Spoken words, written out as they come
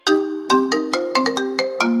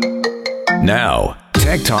Now,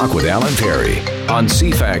 Tech Talk with Alan Perry on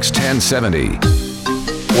CFAX 1070.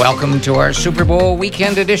 Welcome to our Super Bowl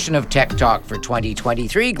weekend edition of Tech Talk for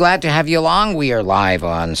 2023. Glad to have you along. We are live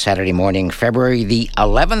on Saturday morning, February the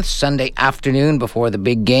 11th, Sunday afternoon before the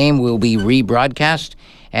big game will be rebroadcast.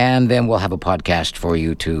 And then we'll have a podcast for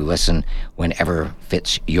you to listen whenever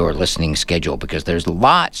fits your listening schedule, because there's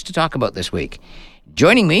lots to talk about this week.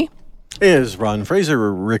 Joining me is Ron Fraser,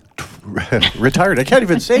 retired. I can't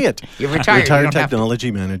even say it. You're retired. Retired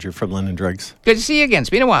technology manager from London Drugs. Good to see you again. It's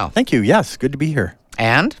been a while. Thank you. Yes, good to be here.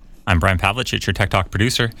 And I'm Brian Pavlich, it's your Tech Talk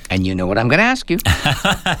producer. And you know what I'm going to ask you.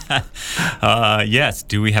 Yes.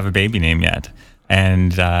 Do we have a baby name yet?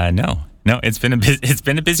 And no. It's been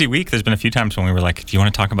a busy week. There's been a few times when we were like, "Do you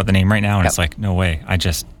want to talk about the name right now?" And It's like, "No way.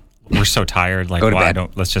 We're so tired. Like,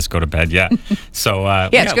 let's just go to bed." Yeah. So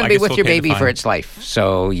it's going to be with your baby for its life.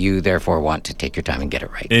 So you therefore want to take your time and get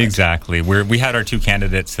it right. Exactly. We had our two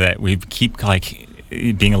candidates that we keep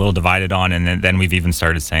being a little divided on, and then we've even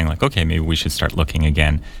started saying like, okay, maybe we should start looking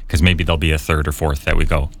again, because maybe there'll be a third or fourth that we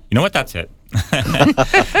go, you know what, that's it.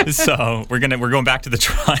 So we're going back to the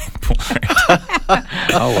drawing board.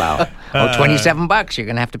 Oh wow. $27 you're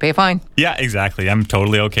going to have to pay a fine. Yeah, exactly. I'm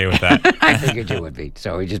totally okay with that. I figured you would be.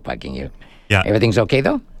 So we're just bugging you. Yeah. Everything's okay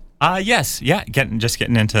though? Yes. Yeah. Getting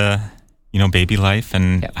into baby life,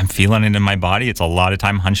 and I'm feeling it in my body. It's a lot of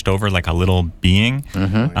time hunched over like a little being.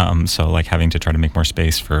 Mm-hmm. So like having to try to make more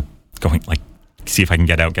space for going, like, see if I can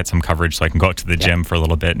get some coverage so I can go out to the gym for a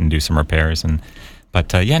little bit and do some repairs.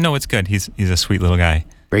 But it's good. He's a sweet little guy.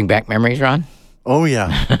 Bring back memories, Ron? Oh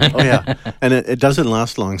yeah. And it doesn't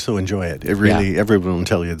last long, so enjoy it. It really, everyone will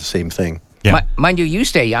tell you the same thing. Yeah. Mind you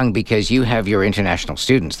stay young because you have your international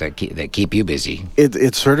students that keep you busy.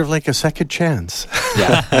 It's sort of like a second chance,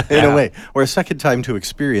 in a way, or a second time to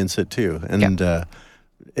experience it too. And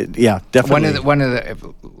definitely. One of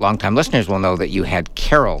the longtime listeners will know that you had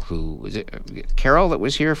Carol, that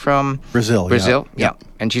was here from Brazil. Yeah.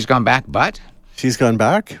 And she's gone back, but she's gone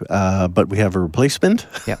back, but we have a replacement.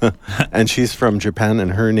 Yeah. And she's from Japan,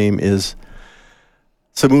 and her name is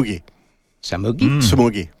Samugi.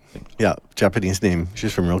 Samugi. Yeah, Japanese name.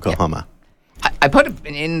 She's from Yokohama. I put it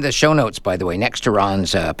in the show notes, by the way, next to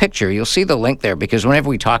Ron's picture. You'll see the link there, because whenever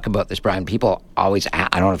we talk about this, Brian, people always, I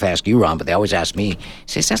don't know if I ask you, Ron, but they always ask me,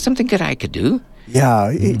 say, is that something that I could do? Yeah,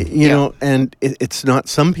 you know, and it's not,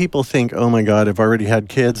 some people think, oh my God, I've already had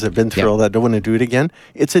kids, I've been through all that, don't want to do it again.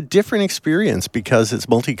 It's a different experience because it's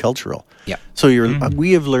multicultural. Yeah. So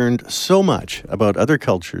we have learned so much about other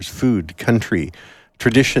cultures, food, country,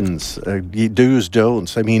 traditions, do's,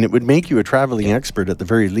 don'ts. I mean, it would make you a traveling expert at the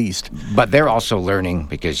very least. But they're also learning,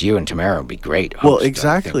 because you and Tamara would be great hosts. Well,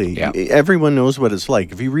 exactly. Everyone knows what it's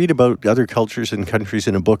like. If you read about other cultures and countries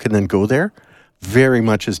in a book and then go there, very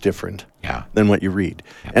much is different than what you read.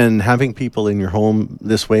 Yeah. And having people in your home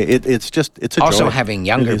this way, it's a joy. Also having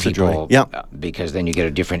younger people, yeah. Because then you get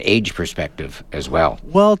a different age perspective as well.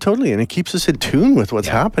 Well, totally. And it keeps us in tune with what's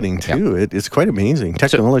happening, too. Yeah. It's quite amazing,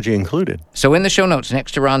 technology included. So in the show notes,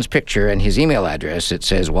 next to Ron's picture and his email address, it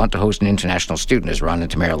says, want to host an international student, as Ron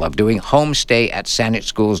and Tamara love doing.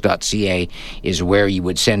 Homestay@saanich.schools.ca is where you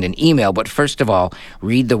would send an email. But first of all,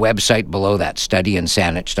 read the website below that,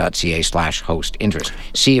 studyin.saanich.ca/host interest.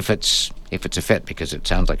 See if it's a fit, because it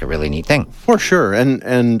sounds like a really neat thing. For sure.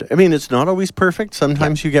 And I mean, it's not always perfect.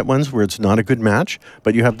 Sometimes you get ones where it's not a good match,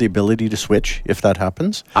 but you have the ability to switch if that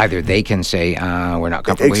happens. Either they can say, we're not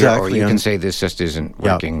comfortable here, or you can say, this just isn't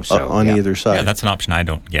working. So on either side. Yeah, that's an option I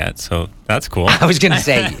don't get, so that's cool. I was going to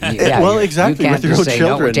say, well, exactly. You can't with your just own say,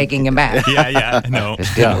 children. no, we're taking him back. No.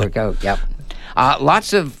 This didn't work out, yep.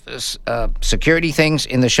 Lots of security things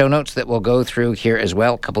in the show notes that we'll go through here as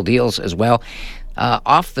well, a couple deals as well.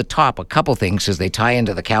 Off the top, a couple things as they tie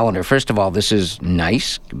into the calendar. First of all, this is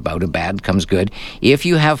nice. About a bad comes good. If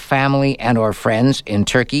you have family and or friends in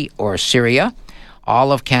Turkey or Syria,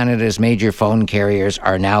 all of Canada's major phone carriers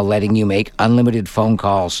are now letting you make unlimited phone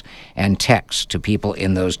calls and texts to people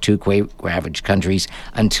in those two ravaged countries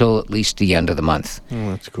until at least the end of the month.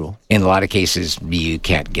 Oh, that's cool. In a lot of cases, you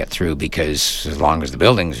can't get through, because as long as the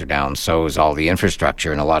buildings are down, so is all the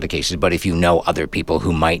infrastructure in a lot of cases. But if you know other people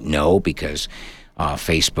who might know, because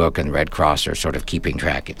Facebook and Red Cross are sort of keeping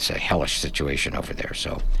track, it's a hellish situation over there.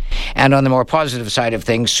 So, and on the more positive side of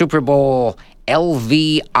things, Super Bowl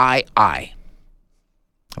LVII,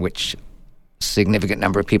 which a significant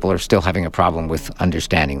number of people are still having a problem with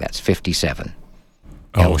understanding. That's 57.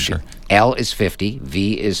 Oh, sure. L is 50,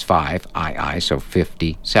 V is 5, II, so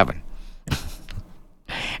 57.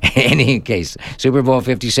 In any case, Super Bowl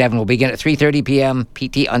 57 will begin at 3:30 p.m.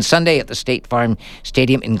 PT on Sunday at the State Farm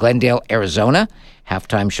Stadium in Glendale, Arizona.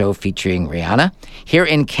 halftime show featuring Rihanna. Here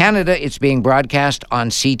in Canada, it's being broadcast on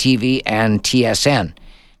CTV and TSN.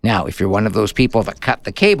 Now, if you're one of those people that cut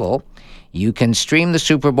the cable, you can stream the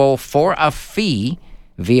Super Bowl for a fee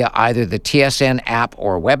via either the TSN app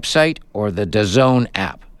or website or the DAZN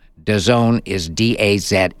app. DAZN is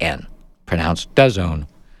D-A-Z-N, pronounced DAZN,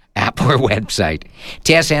 app or website.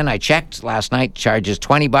 TSN, I checked last night, charges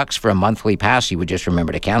 $20 for a monthly pass. You would just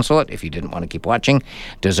remember to cancel it if you didn't want to keep watching.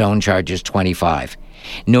 DAZN charges $25.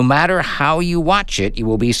 No matter how you watch it, you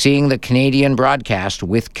will be seeing the Canadian broadcast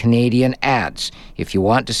with Canadian ads. If you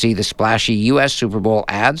want to see the splashy U.S. Super Bowl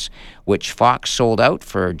ads, which Fox sold out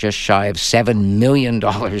for just shy of $7 million,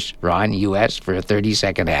 Ron, U.S., for a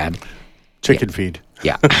 30-second ad. Chicken feed.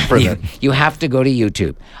 Yeah. You have to go to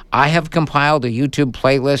YouTube. I have compiled a YouTube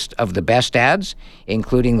playlist of the best ads,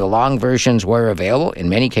 including the long versions where available in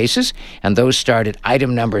many cases, and those start at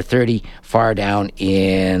item number 30 far down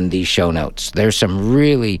in the show notes. There's some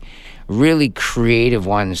really, really creative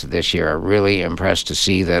ones this year. I'm really impressed to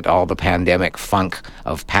see that all the pandemic funk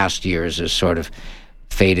of past years is sort of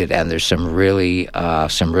faded, and there's some really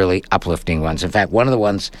uplifting ones. In fact, one of the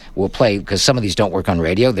ones we'll play, because some of these don't work on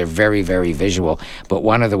radio, they're very, very visual, but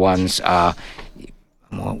one of the ones,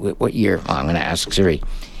 what year? Oh, I'm going to ask Siri.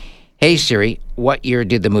 Hey, Siri, what year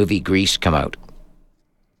did the movie Grease come out?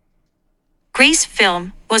 Grease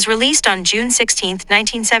film was released on June 16th,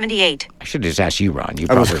 1978. I should have just asked you, Ron.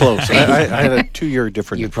 I was close. I had a 2-year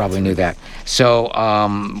difference. You probably knew that. So,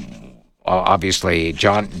 obviously,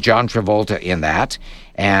 John Travolta in that.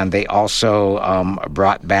 And they also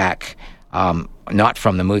brought back, not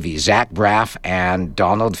from the movie, Zach Braff and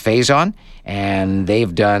Donald Faison. And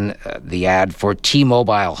they've done the ad for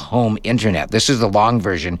T-Mobile Home Internet. This is the long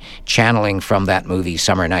version, channeling from that movie,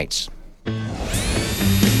 Summer Nights.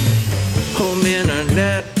 Home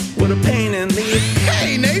internet, what a pain in the...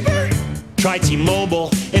 Hey, neighbor! Try T-Mobile,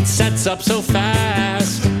 it sets up so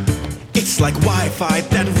fast. It's like Wi-Fi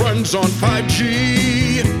that runs on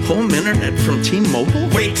 5G. Home internet from T-Mobile?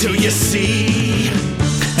 Wait till you see.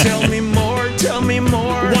 Tell me more, tell me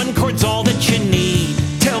more. One cord's all that you need.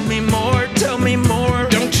 Tell me more, tell me more.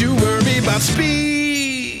 Don't you worry about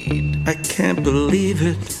speed. I can't believe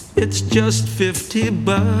it. It's just $50.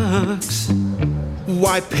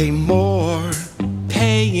 Why pay more?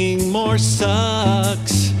 Paying more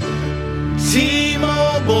sucks.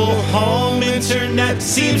 T-Mobile Home Internet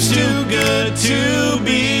seems too good to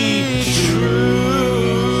be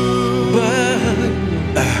true. But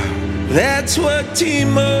that's what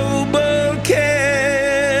T-Mobile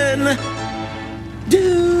can do.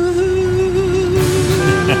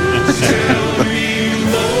 Tell me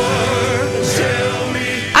more, tell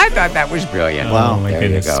me. I thought that was brilliant. Wow. Oh my there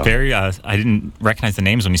goodness. You go. Very, I didn't recognize the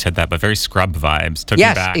names when you said that, but very Scrub vibes. Took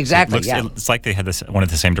Yes, me back. exactly, It's like they had one of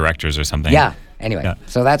the same directors or something. Yeah. Anyway, Yeah.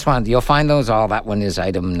 So that's one. You'll find those all. That one is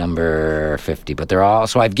item number 50. But they're all.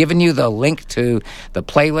 So I've given you the link to the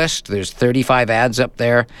playlist. There's 35 ads up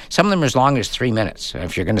there. Some of them are as long as 3 minutes.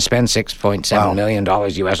 If you're going to spend $6.7 million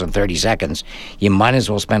US on 30 seconds, you might as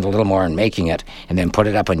well spend a little more on making it and then put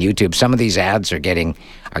it up on YouTube. Some of these ads are getting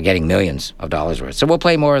millions of dollars worth. So we'll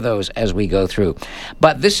play more of those as we go through.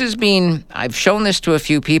 But this has been, I've shown this to a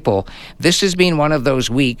few people. This has been one of those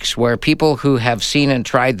weeks where people who have seen and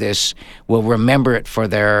tried this will remember it for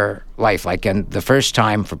their life. Like, and the first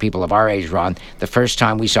time, for people of our age, Ron, the first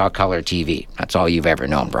time we saw color TV. That's all you've ever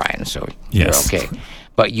known, Brian, so Yes. you're okay.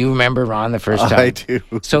 But you remember, Ron, the first time? I do.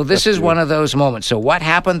 So this is one of those moments. So what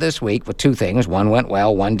happened this week with two things? One went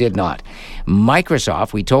well, one did not.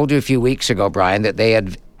 Microsoft, we told you a few weeks ago, Brian, that they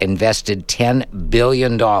had invested $10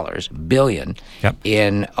 billion Yep.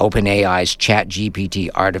 in OpenAI's ChatGPT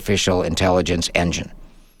artificial intelligence engine.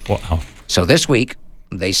 Wow. So this week,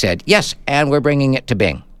 they said, yes, and we're bringing it to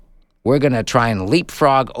Bing. We're going to try and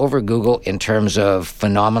leapfrog over Google in terms of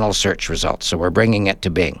phenomenal search results. So we're bringing it to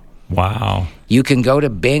Bing. Wow. You can go to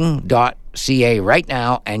bing.ca right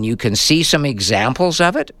now, and you can see some examples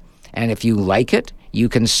of it. And if you like it, you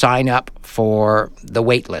can sign up for the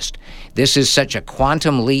wait list. This is such a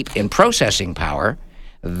quantum leap in processing power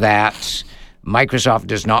that Microsoft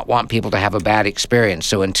does not want people to have a bad experience.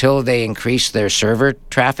 So until they increase their server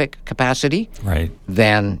traffic capacity, Right.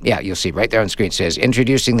 then, yeah, you'll see right there on the screen. It says,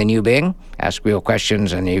 introducing the new Bing, ask real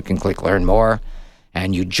questions, and you can click learn more,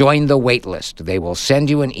 and you join the wait list. They will send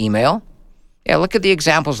you an email. Yeah, look at the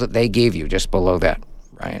examples that they gave you just below that,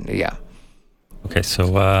 Ryan. Yeah. Okay,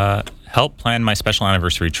 so help plan my special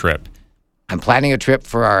anniversary trip. I'm planning a trip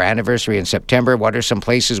for our anniversary in September. What are some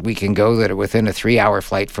places we can go that are within a 3-hour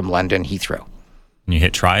flight from London Heathrow? And you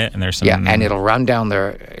hit try it, and there's some... Yeah, and it'll run down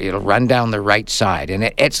the right side,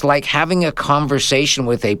 and it's like having a conversation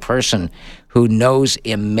with a person who knows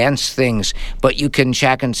immense things, but you can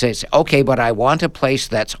check and say, okay, but I want a place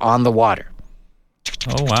that's on the water.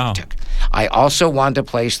 Oh, wow. I also want a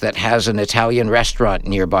place that has an Italian restaurant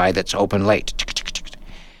nearby that's open late.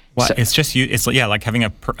 Well, so, it's just you. It's like having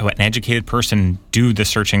an educated person do the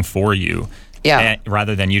searching for you. Yeah.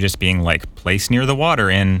 Rather than you just being like, place near the water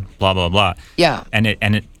in blah blah blah. Yeah. And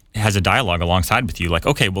it has a dialogue alongside with you, like,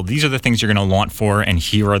 okay, well, these are the things you're going to want for, and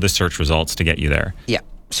here are the search results to get you there. Yeah.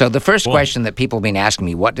 So the first question that people have been asking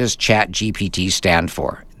me, what does ChatGPT stand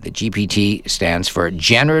for? The GPT stands for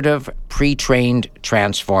Generative Pre-trained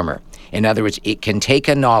Transformer. In other words, it can take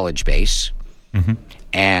a knowledge base,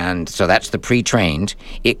 and so that's the pre-trained.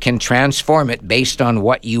 It can transform it based on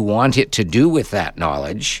what you want it to do with that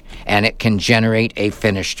knowledge, and it can generate a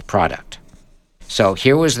finished product. So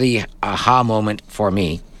here was the aha moment for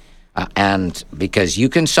me. And because you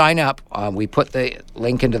can sign up, we put the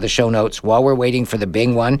link into the show notes while we're waiting for the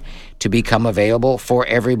Bing one to become available for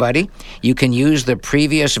everybody. You can use the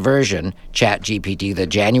previous version, ChatGPT, the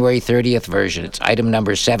January 30th version. It's item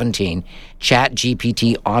number 17,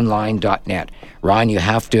 chatgptonline.net. Ron, you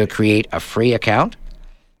have to create a free account.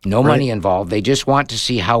 No money involved. They just want to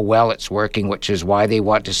see how well it's working, which is why they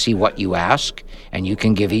want to see what you ask. And you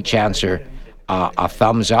can give each answer a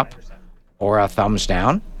thumbs up or a thumbs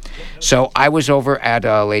down. So I was over at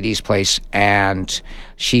a lady's place, and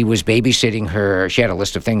she was babysitting her. She had a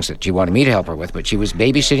list of things that she wanted me to help her with, but she was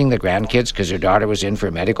babysitting the grandkids because her daughter was in for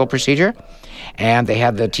a medical procedure, and they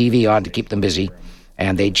had the TV on to keep them busy,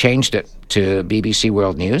 and they changed it to BBC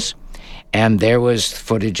World News, and there was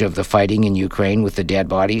footage of the fighting in Ukraine with the dead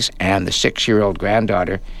bodies, and the 6-year-old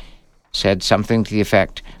granddaughter said something to the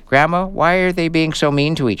effect, "Grandma, why are they being so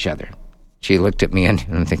mean to each other?" She looked at me, and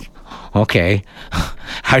I'm thinking, okay,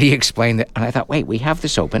 how do you explain that? And I thought, wait, we have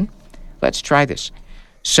this open. Let's try this.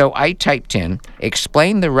 So I typed in,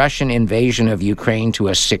 explain the Russian invasion of Ukraine to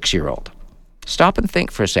a 6-year-old. Stop and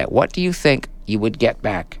think for a sec. What do you think you would get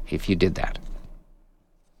back if you did that?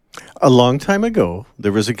 A long time ago,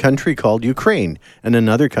 there was a country called Ukraine and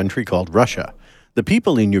another country called Russia. The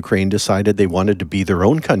people in Ukraine decided they wanted to be their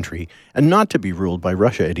own country and not to be ruled by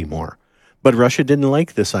Russia anymore. But Russia didn't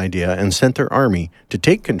like this idea and sent their army to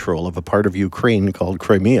take control of a part of Ukraine called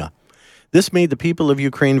Crimea. This made the people of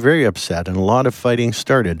Ukraine very upset, and a lot of fighting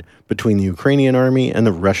started between the Ukrainian army and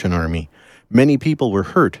the Russian army. Many people were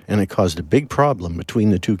hurt, and it caused a big problem between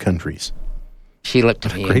the two countries. She looked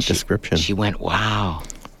at me. Great description. She went, wow.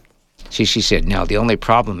 She said, now the only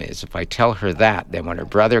problem is if I tell her that, then when her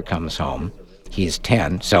brother comes home, he's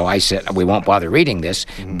 10. So I said, we won't bother reading this.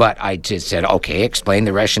 But I just said, okay, explain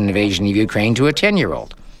the Russian invasion of Ukraine to a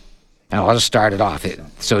 10-year-old. Now, I'll just start it off.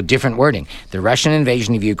 So different wording. The Russian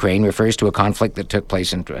invasion of Ukraine refers to a conflict that took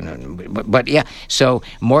place in... But yeah, so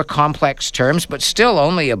more complex terms, but still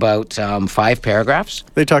only about 5 paragraphs.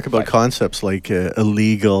 They talk about concepts like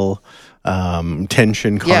illegal,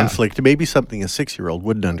 tension, conflict. Maybe something a 6-year-old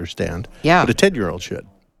wouldn't understand. Yeah. But a 10-year-old should.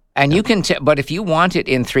 And you can, but if you want it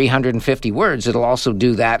in 350 words, it'll also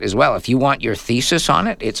do that as well. If you want your thesis on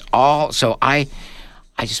it, it's all. So I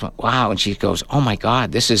just went, wow. And she goes, oh my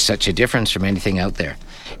God, this is such a difference from anything out there.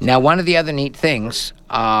 Now, one of the other neat things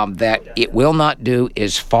that it will not do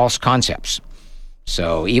is false concepts.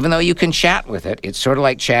 So even though you can chat with it, it's sort of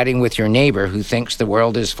like chatting with your neighbor who thinks the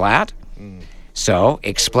world is flat. So,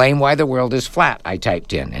 explain why the world is flat, I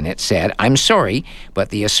typed in, and it said, I'm sorry, but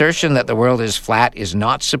the assertion that the world is flat is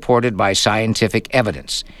not supported by scientific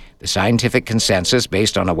evidence. The scientific consensus,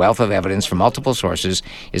 based on a wealth of evidence from multiple sources,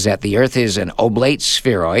 is that the Earth is an oblate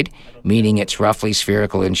spheroid, meaning it's roughly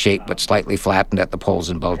spherical in shape but slightly flattened at the poles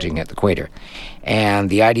and bulging at the equator. And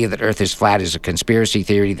the idea that Earth is flat is a conspiracy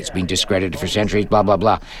theory that's been discredited for centuries, blah, blah,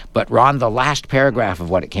 blah. But Ron, the last paragraph of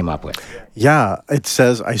what it came up with. Yeah, it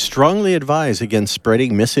says, I strongly advise against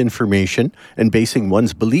spreading misinformation and basing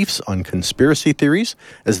one's beliefs on conspiracy theories,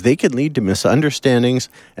 as they can lead to misunderstandings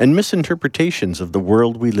and misinterpretations of the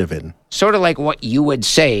world we live in. Sort of like what you would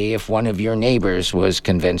say if one of your neighbors was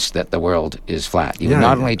convinced that the world is flat. You would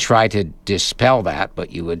not only try to dispel that,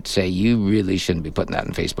 but you would say, you really shouldn't be putting that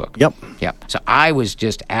on Facebook. Yep. So I was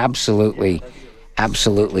just absolutely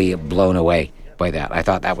blown away by that. I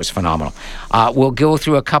thought that was phenomenal. We'll go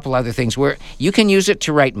through a couple other things where you can use it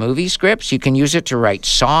to write movie scripts. You can use it to write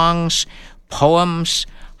songs, poems,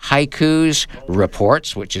 haikus,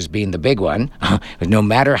 reports, which has been the big one. No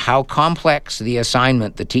matter how complex the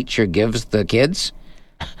assignment the teacher gives the kids,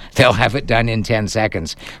 they'll have it done in 10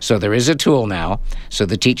 seconds. So there is a tool now, so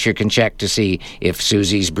the teacher can check to see if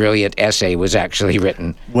Susie's brilliant essay was actually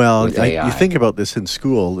written with AI. You think about this in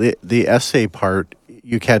school, the essay part,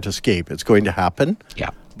 you can't escape. It's going to happen. Yeah.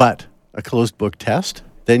 But a closed book test,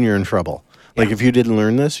 then you're in trouble. Like if you didn't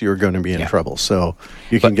learn this, you're going to be in trouble. So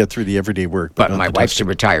you can get through the everyday work. But my wife's a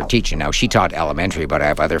retired teacher. Now, she taught elementary, but I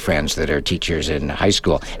have other friends that are teachers in high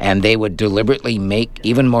school. And they would deliberately make,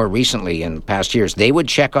 even more recently in past years, they would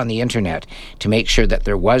check on the internet to make sure that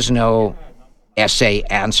there was no essay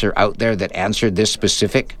answer out there that answered this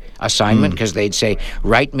specific assignment, because they'd say,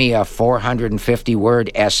 write me a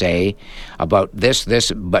 450-word essay about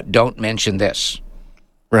this, but don't mention this.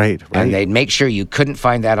 Right. And they'd make sure you couldn't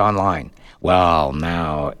find that online. Well,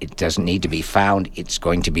 now it doesn't need to be found. It's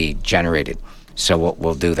going to be generated. So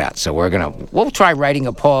we'll do that. So we'll try writing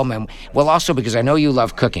a poem, and we'll also, because I know you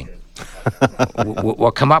love cooking,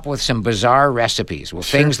 we'll come up with some bizarre recipes,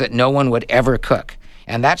 things that no one would ever cook.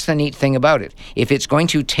 And that's the neat thing about it. If it's going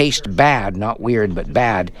to taste bad, not weird, but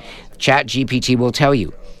bad, ChatGPT will tell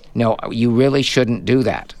you, no, you really shouldn't do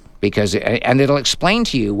that. And it'll explain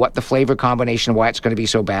to you what the flavor combination, why it's going to be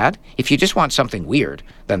so bad. If you just want something weird,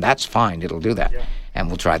 then that's fine. It'll do that. And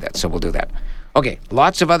we'll try that. So we'll do that. Okay,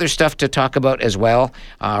 lots of other stuff to talk about as well.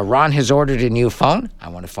 Ron has ordered a new phone. I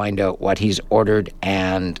want to find out what he's ordered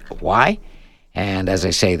and why. And as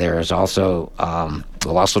I say, there is also,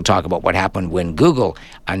 we'll also talk about what happened when Google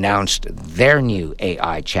announced their new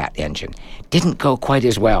AI chat engine. Didn't go quite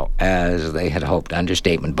as well as they had hoped,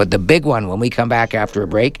 understatement. But the big one, when we come back after a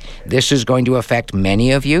break, this is going to affect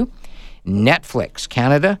many of you. Netflix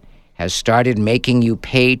Canada has started making you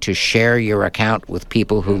pay to share your account with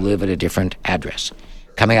people who live at a different address.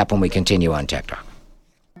 Coming up when we continue on Tech Talk.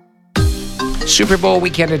 Super Bowl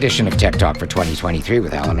weekend edition of Tech Talk for 2023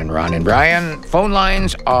 with Alan and Ron and Brian. Phone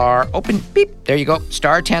lines are open. Beep. There you go.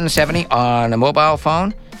 Star 1070 on a mobile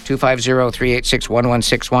phone.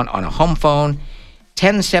 250-386-1161 on a home phone.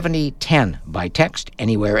 1070-10 by text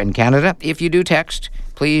anywhere in Canada. If you do text,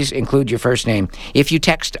 please include your first name. If you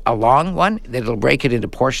text a long one, it'll break it into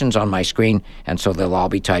portions on my screen, and so they'll all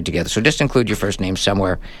be tied together. So just include your first name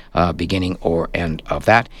somewhere, beginning or end of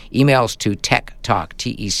that. Emails to techtalk,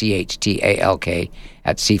 TECHTALK,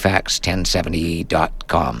 at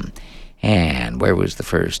cfax1070.com. And where was the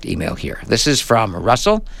first email here? This is from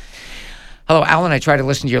Russell. Hello, Alan. I try to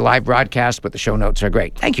listen to your live broadcast, but the show notes are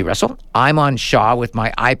great. Thank you, Russell. I'm on Shaw with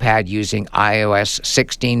my iPad using iOS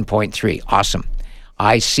 16.3. Awesome.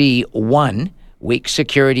 I see 1, weak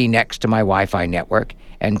security next to my Wi-Fi network,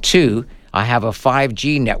 and 2, I have a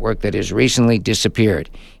 5G network that has recently disappeared.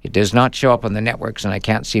 It does not show up on the networks, and I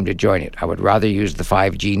can't seem to join it. I would rather use the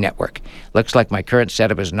 5G network. Looks like my current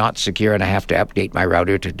setup is not secure, and I have to update my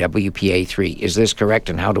router to WPA3. Is this correct,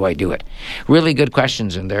 and how do I do it? Really good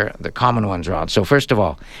questions, and they're the common ones, Rod. So first of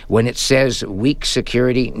all, when it says weak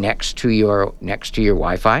security next to your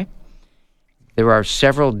Wi-Fi, there are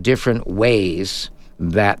several different ways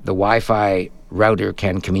that the Wi-Fi router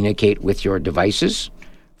can communicate with your devices,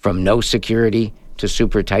 from no security to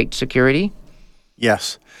super tight security.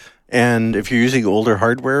 Yes. And if you're using older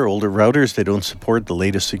hardware, older routers, they don't support the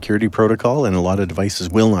latest security protocol, and a lot of devices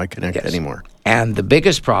will not connect anymore. And the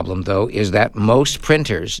biggest problem, though, is that most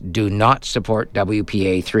printers do not support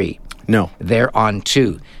WPA3. No. They're on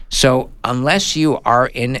 2. So unless you are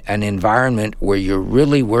in an environment where you're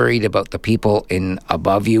really worried about the people in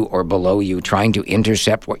above you or below you trying to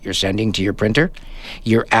intercept what you're sending to your printer,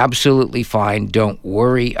 you're absolutely fine. Don't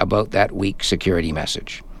worry about that weak security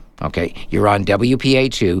message. Okay? You're on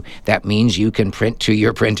WPA2. That means you can print to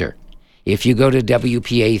your printer. If you go to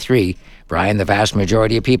WPA3, Brian, the vast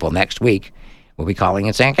majority of people next week will be calling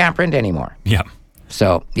and saying, I can't print anymore. Yeah.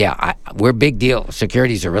 So, yeah, we're big deal.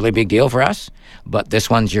 Security's a really big deal for us, but this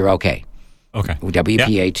one's you're okay. Okay.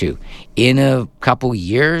 WPA2. In a couple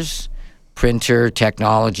years, printer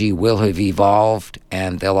technology will have evolved,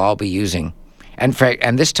 and they'll all be using. And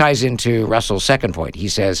this ties into Russell's second point. He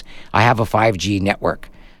says, I have a 5G network.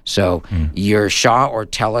 So your Shaw or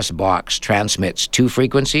TELUS box transmits 2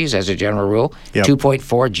 frequencies as a general rule. Yep.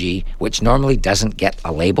 2.4G, which normally doesn't get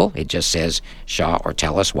a label. It just says Shaw or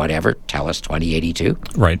TELUS, whatever, TELUS 2082.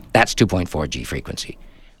 Right. That's 2.4G frequency.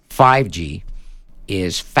 5G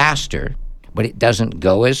is faster, but it doesn't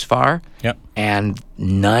go as far. Yep. And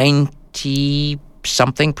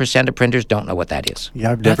 90-something% of printers don't know what that is.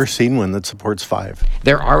 Yeah, I've never seen one that supports 5.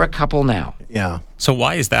 There are a couple now. Yeah. So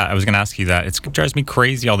why is that? I was going to ask you that. It drives me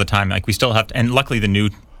crazy all the time. Like we still have to, and luckily the new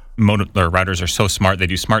routers are so smart. They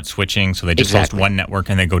do smart switching, so they just host one network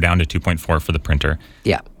and they go down to 2.4 for the printer.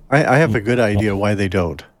 Yeah. I have a good idea why they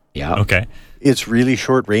don't. Yeah. Okay. It's really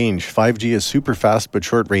short range. 5G is super fast but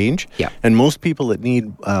short range. Yeah. And most people that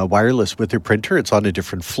need wireless with their printer, it's on a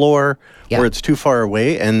different floor or it's too far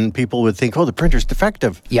away, and people would think, oh, the printer's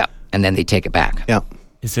defective. Yeah. And then they take it back. Yeah.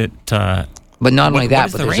 Is it But not only that, what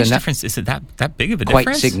is but the there's range difference? Is it that big of a quite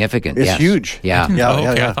difference? significant. It's yes. huge. Yeah.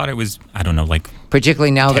 Okay. I thought it was, I don't know, like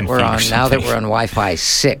Particularly now that 10 we're feet or on something. Wi-Fi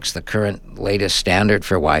 6, the current latest standard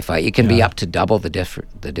for Wi-Fi, you can be up to double the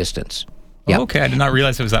distance. Yeah. Oh, okay. I did not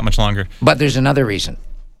realize it was that much longer. But there's another reason.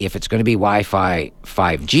 If it's going to be Wi-Fi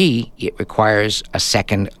 5G, it requires a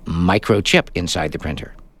second microchip inside the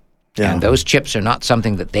printer. Yeah. And those chips are not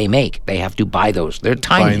something that they make. They have to buy those. They're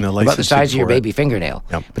tiny, Buying the about the size of your licensing for it. baby fingernail.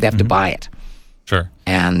 Yep. But they have to buy it. Sure.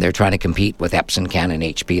 And they're trying to compete with Epson, Canon,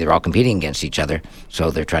 HP. They're all competing against each other, so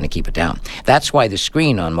they're trying to keep it down. That's why the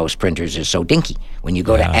screen on most printers is so dinky. When you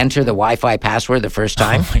go to enter the Wi-Fi password the first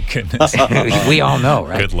time, Oh, my goodness. we all know,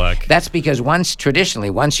 right? Good luck. That's because once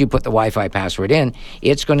you put the Wi-Fi password in,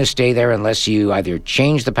 it's going to stay there unless you either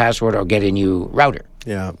change the password or get a new router.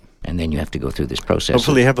 Yeah. And then you have to go through this process.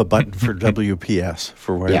 Hopefully, have a button for WPS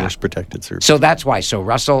for wireless protected service. So that's why. So,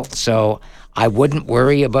 Russell, I wouldn't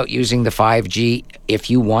worry about using the 5G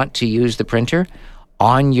if you want to use the printer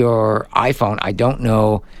on your iPhone. I don't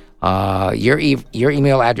know. Your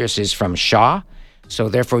email address is from Shaw, so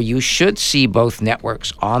therefore you should see both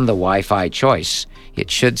networks on the Wi-Fi choice.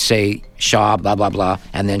 It should say Shaw blah blah blah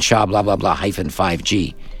and then Shaw blah blah blah hyphen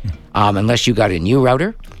 5G, unless you got a new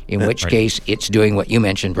router. In which case, it's doing what you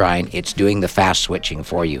mentioned, Brian. It's doing the fast switching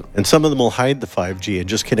for you. And some of them will hide the 5G and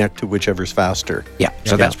just connect to whichever's faster. Yeah,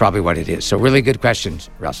 so that's probably what it is. So really good questions,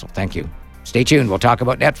 Russell. Thank you. Stay tuned. We'll talk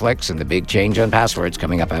about Netflix and the big change on passwords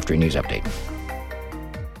coming up after a news update.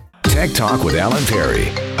 Tech Talk with Alan Perry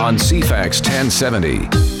on CFAX 1070.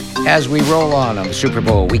 As we roll on the Super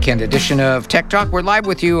Bowl weekend edition of Tech Talk, we're live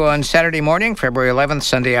with you on Saturday morning, February 11th,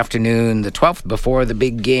 Sunday afternoon, the 12th, before the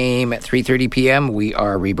big game at 3:30 p.m. We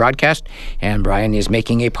are rebroadcast, and Brian is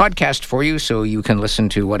making a podcast for you so you can listen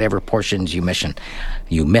to whatever portions you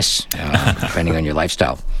miss, depending on your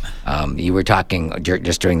lifestyle. You were talking,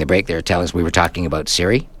 just during the break there, tell us we were talking about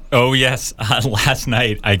Siri. Oh, yes. Last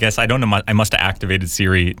night, I guess, I don't know, I must have activated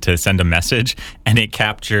Siri to send a message, and it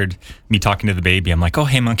captured me talking to the baby. I'm like, oh,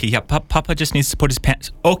 hey, monkey, yeah, Papa just needs to put his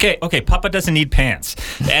pants. Okay, Papa doesn't need pants.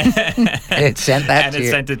 And it sent that and to it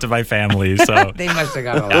you. sent it to my family. So They must have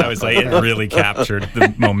got a lot. I was like, it really captured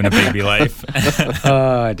the moment of baby life.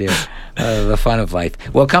 Oh, dear. The fun of life.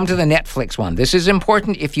 Well, come to the Netflix one. This is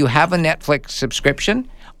important if you have a Netflix subscription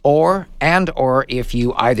or if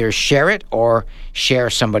you either share it or share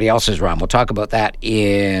somebody else's ROM. We'll talk about that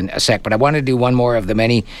in a sec. But I want to do one more of the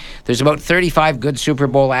many. There's about 35 good Super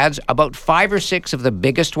Bowl ads. About 5 or 6 of the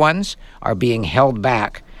biggest ones are being held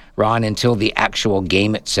back, Ron, until the actual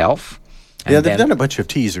game itself. And they've done a bunch of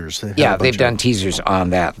teasers. They've done teasers on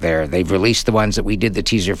that there. They've released the ones that we did the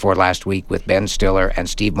teaser for last week with Ben Stiller and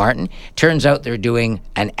Steve Martin. Turns out they're doing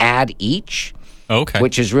an ad each. Okay.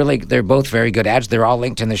 Which is really, they're both very good ads. They're all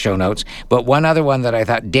linked in the show notes. But one other one that I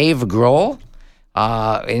thought, Dave Grohl,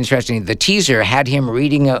 interesting, the teaser had him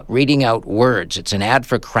reading out words. It's an ad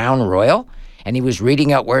for Crown Royal, and he was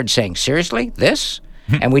reading out words saying, seriously, this?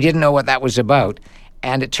 And we didn't know what that was about.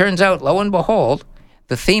 And it turns out, lo and behold,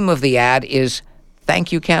 the theme of the ad is,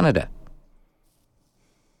 thank you, Canada.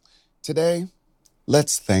 Today,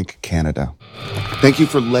 let's thank Canada. Thank you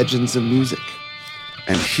for legends of music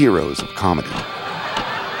and heroes of comedy.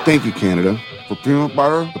 Thank you, Canada, for peanut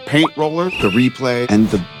butter, the paint roller, the replay, and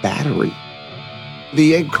the battery.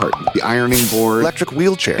 The egg carton, the ironing board, electric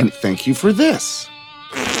wheelchair, and thank you for this.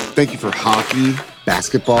 Thank you for hockey,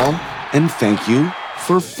 basketball, and thank you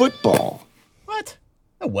for football. What?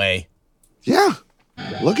 No way. Yeah,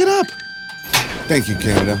 look it up. Thank you,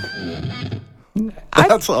 Canada.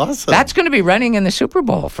 That's awesome. That's going to be running in the Super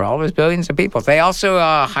Bowl for all those billions of people. They also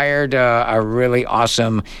hired a really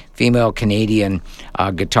awesome female Canadian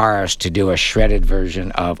guitarist to do a shredded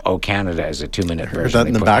version of "Oh Canada" as a 2-minute version. That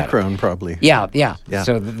in They the put that background, probably. Yeah. Yeah.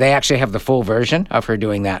 So they actually have the full version of her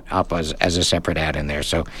doing that up as a separate ad in there.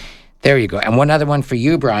 So there you go. And one other one for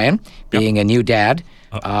you, Brian, being a new dad.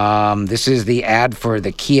 This is the ad for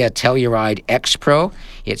the Kia Telluride X Pro.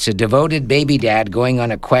 It's a devoted baby dad going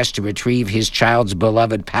on a quest to retrieve his child's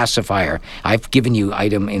beloved pacifier. I've given you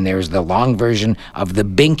item in there is the long version of the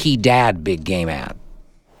Binky Dad big game ad.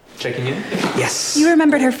 Checking in? Yes. You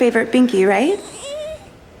remembered her favorite Binky, right?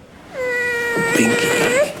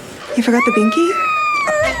 Binky. You forgot the Binky?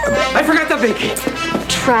 I forgot the Binky.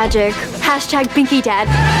 Tragic. Hashtag Binky Dad.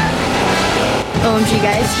 OMG,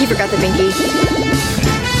 guys, he forgot the Binky.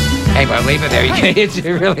 Hey, well, leave it there. It's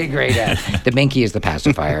a really great ad. The Binky is the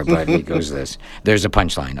pacifier, but it goes this. There's a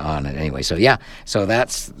punchline on it anyway. So yeah, so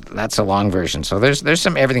that's a long version. So there's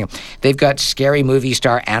some everything. They've got scary movie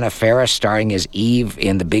star Anna Faris starring as Eve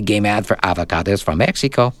in the big game ad for Avocados from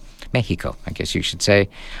Mexico. Mexico, I guess you should say.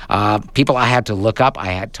 People I had to look up. I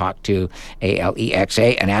had talked to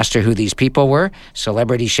Alexa and asked her who these people were.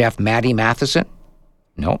 Celebrity chef Maddie Matheson.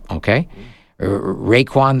 No, okay.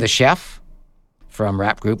 Raekwon the Chef from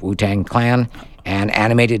rap group Wu-Tang Clan. And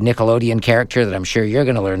animated Nickelodeon character that I'm sure you're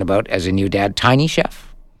going to learn about as a new dad, Tiny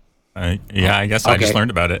Chef. Yeah, I guess I just learned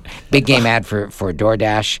about it. Big game ad for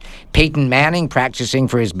DoorDash. Peyton Manning practicing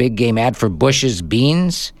for his big game ad for Bush's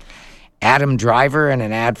Beans. Adam Driver in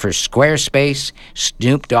an ad for Squarespace.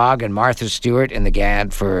 Snoop Dogg and Martha Stewart in the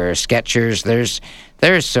ad for Skechers.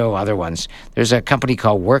 There's so other ones. There's a company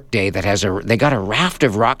called Workday that has they got a raft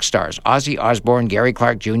of rock stars. Ozzy Osbourne, Gary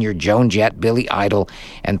Clark Jr., Joan Jett, Billy Idol,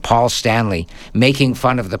 and Paul Stanley making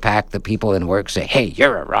fun of the fact that people in work say, hey,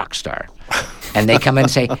 you're a rock star. And they come in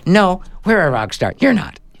and say, no, we're a rock star. You're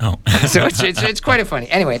not. Oh. So it's quite funny.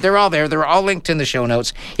 Anyway, they're all there. They're all linked in the show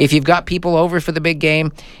notes. If you've got people over for the big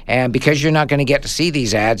game, and because you're not going to get to see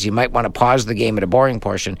these ads, you might want to pause the game at a boring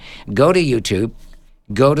portion. Go to YouTube,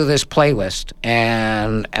 go to this playlist,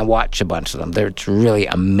 and watch a bunch of them. There's really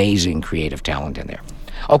amazing creative talent in there.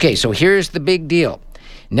 Okay, so here's the big deal.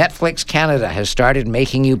 Netflix Canada has started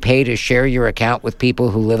making you pay to share your account with people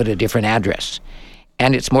who live at a different address.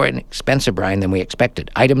 And it's more expensive, Brian, than we expected.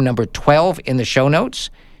 Item number 12 in the show notes.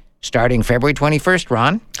 Starting February 21st,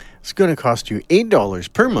 Ron. It's going to cost you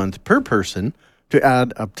 $8 per month per person to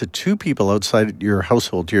add up to 2 people outside your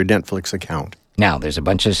household to your Netflix account. Now, there's a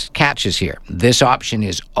bunch of catches here. This option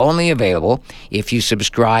is only available if you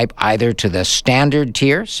subscribe either to the standard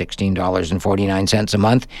tier, $16.49 a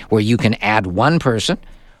month, where you can add one person,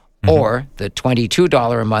 or the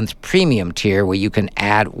 $22 a month premium tier, where you can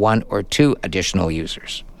add 1 or 2 additional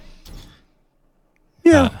users.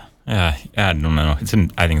 Yeah. I don't know. I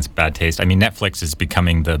think it's bad taste. I mean, Netflix is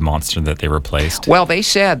becoming the monster that they replaced. Well, they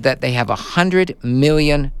said that they have 100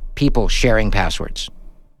 million people sharing passwords.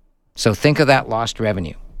 So think of that lost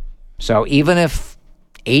revenue. So even if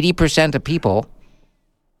 80% of people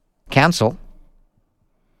cancel.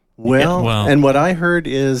 Well, and what I heard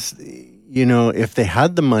is, if they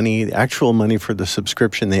had the money, the actual money for the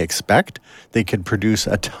subscription they expect, they could produce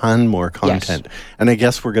a ton more content. Yes. And I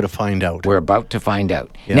guess we're going to find out. We're about to find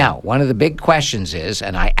out. Yeah. Now, one of the big questions is,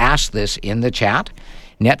 and I asked this in the chat,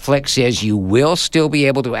 Netflix says you will still be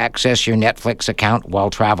able to access your Netflix account while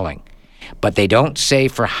traveling, but they don't say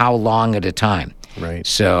for how long at a time. Right.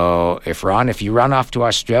 So if you run off to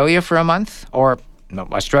Australia for a month, or no,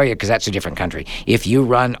 Australia, because that's a different country, if you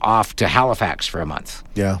run off to Halifax for a month.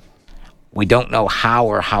 Yeah. We don't know how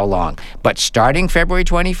or how long. But starting February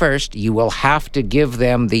 21st, you will have to give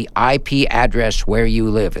them the IP address where you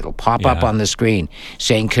live. It'll pop up on the screen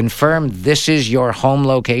saying, confirm this is your home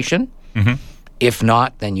location. Mm-hmm. If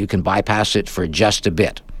not, then you can bypass it for just a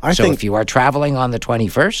bit. So if you are traveling on the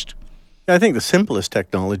 21st... I think the simplest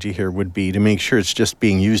technology here would be to make sure it's just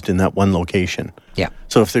being used in that one location. Yeah.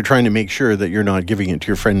 So if they're trying to make sure that you're not giving it to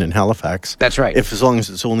your friend in Halifax. That's right. As long as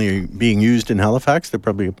it's only being used in Halifax, they're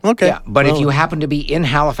probably, okay. Yeah, but if you happen to be in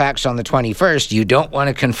Halifax on the 21st, you don't want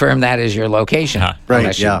to confirm that as your location. Right,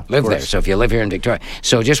 unless you live there. So if you live here in Victoria.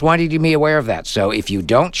 So just wanted you to be aware of that. So if you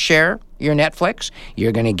don't share your Netflix,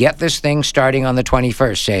 you're going to get this thing starting on the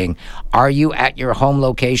 21st saying, are you at your home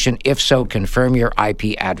location? If so, confirm your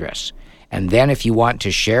IP address. And then if you want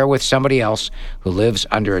to share with somebody else who lives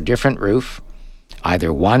under a different roof,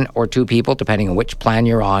 either 1 or 2 people, depending on which plan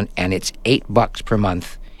you're on, and it's $8 per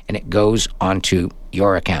month, and it goes onto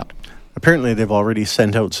your account. Apparently, they've already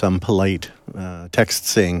sent out some polite text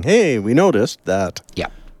saying, hey, we noticed that. Yeah.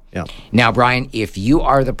 Now, Brian, if you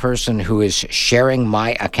are the person who is sharing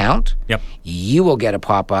my account, you will get a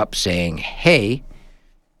pop-up saying, hey,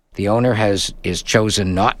 the owner is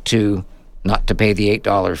chosen not to pay the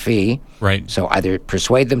 $8 fee. Right. So either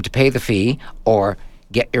persuade them to pay the fee or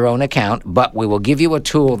get your own account, but we will give you a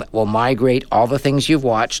tool that will migrate all the things you've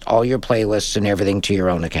watched, all your playlists and everything to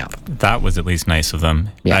your own account. That was at least nice of them.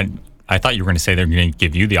 Yeah. I thought you were going to say they're going to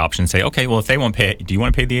give you the option, say, okay, well, if they won't pay, do you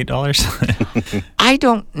want to pay the $8? I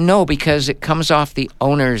don't know, because it comes off the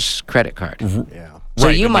owner's credit card. Yeah. So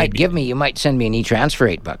you might you might send me an e-transfer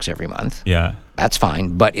 $8 every month. Yeah. That's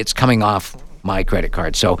fine, but it's coming off my credit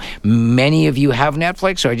card. So many of you have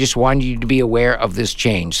Netflix, so I just wanted you to be aware of this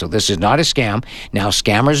change. So this is not a scam. Now,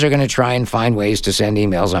 scammers are going to try and find ways to send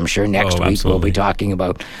emails. I'm sure next week we'll be talking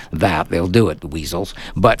about that. They'll do it, the weasels.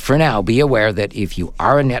 But for now, be aware that if you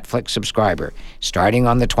are a Netflix subscriber, starting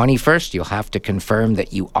on the 21st, you'll have to confirm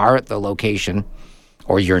that you are at the location,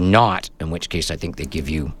 or you're not, in which case I think they give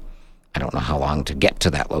you, I don't know how long to get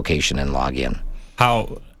to that location and log in.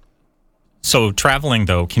 So traveling,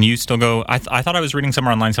 though, can you still go? I thought I was reading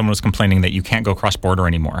somewhere online, someone was complaining that you can't go cross-border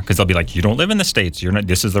anymore because they'll be like, you don't live in the States. You're not.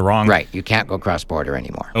 This is the wrong... Right. You can't go cross-border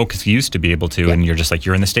anymore. Oh, because you used to be able to, and you're just like,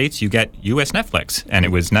 you're in the States, you get U.S. Netflix. And it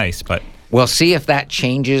was nice, but... We'll see if that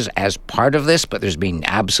changes as part of this, but there's been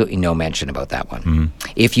absolutely no mention about that one.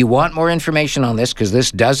 Mm-hmm. If you want more information on this, because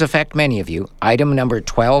this does affect many of you, item number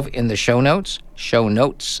 12 in the show notes,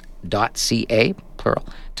 shownotes.ca, plural,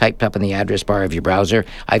 typed up in the address bar of your browser.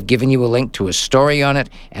 I've given you a link to a story on it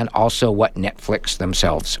and also what Netflix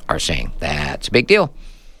themselves are saying. That's a big deal.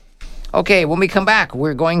 Okay, when we come back,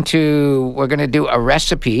 we're going to do a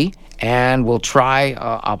recipe, and we'll try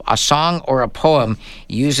a song or a poem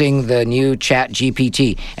using the new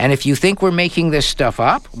ChatGPT. And if you think we're making this stuff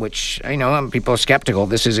up, which I know people are skeptical,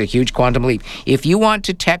 this is a huge quantum leap. If you want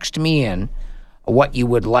to text me in what you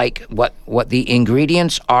would like, what the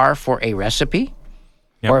ingredients are for a recipe,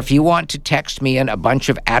 or if you want to text me in a bunch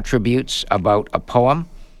of attributes about a poem,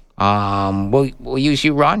 we'll use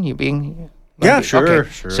you, Ron. You being... Yeah, sure, okay.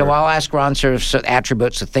 sure. So I'll ask Ron sort of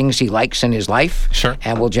attributes, the things he likes in his life. Sure.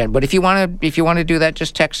 And we'll but if you want to do that,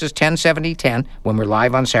 just text us 107010 when we're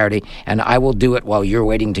live on Saturday, and I will do it while you're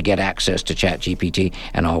waiting to get access to ChatGPT,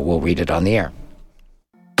 and we'll read it on the air.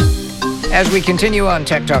 As we continue on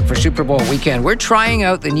Tech Talk for Super Bowl weekend, we're trying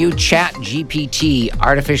out the new ChatGPT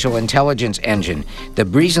artificial intelligence engine. The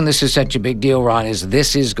reason this is such a big deal, Ron, is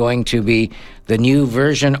this is going to be the new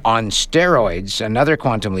version on steroids. Another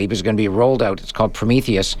quantum leap is going to be rolled out. It's called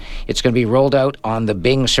Prometheus. It's going to be rolled out on the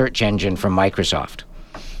Bing search engine from Microsoft.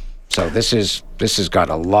 So this has got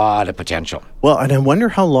a lot of potential. Well, and I wonder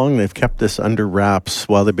how long they've kept this under wraps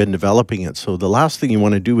while they've been developing it. So the last thing you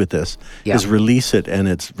want to do with this is release it, and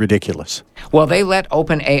it's ridiculous. Well, they let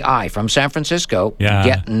OpenAI from San Francisco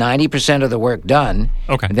get 90% of the work done.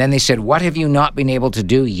 Okay. And then they said, what have you not been able to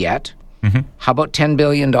do yet? Mm-hmm. How about $10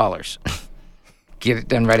 billion? Get it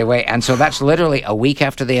done right away. And so that's literally a week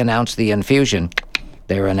after they announced the Infusion.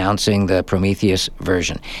 They're announcing the Prometheus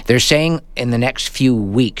version. They're saying in the next few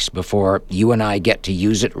weeks before you and I get to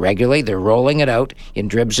use it regularly, they're rolling it out in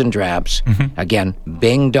dribs and drabs. Mm-hmm. Again,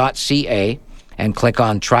 bing.ca, and click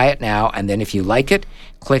on Try It Now. And then if you like it,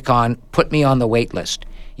 click on Put Me on the Wait List.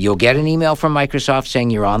 You'll get an email from Microsoft saying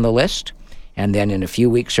you're on the list. And then in a few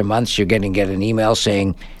weeks or months, you're going to get an email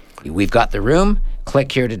saying, we've got the room.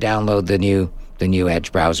 Click here to download the new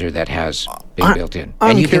Edge browser that has Bing built in.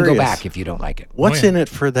 And you can go back if you don't like it. What's in it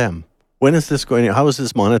for them? When is this going? How is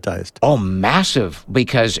this monetized? Oh, massive,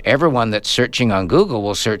 because everyone that's searching on Google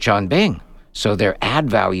will search on Bing. So their ad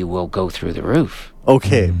value will go through the roof.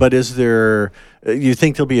 Okay, but is there... you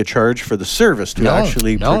think there'll be a charge for the service to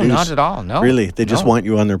actually produce? No, not at all, no. Really? They just want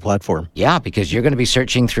you on their platform? Yeah, because you're going to be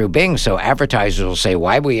searching through Bing, so advertisers will say,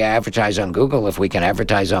 why would we advertise on Google if we can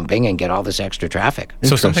advertise on Bing and get all this extra traffic?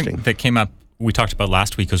 So something that came up we talked about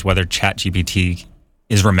last week was whether ChatGPT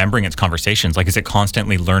is remembering its conversations. Like, is it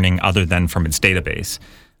constantly learning other than from its database?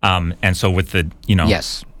 And so with the,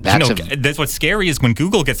 yes, that's what's scary is when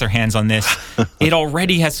Google gets their hands on this, it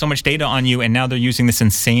already has so much data on you, and now they're using this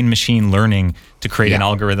insane machine learning to create an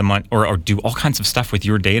algorithm or do all kinds of stuff with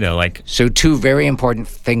your data. So two very important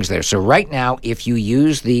things there. So right now, if you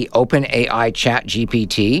use the OpenAI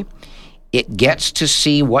ChatGPT, it gets to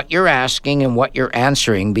see what you're asking and what you're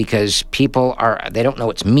answering because people they don't know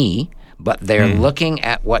it's me, but they're looking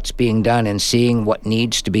at what's being done and seeing what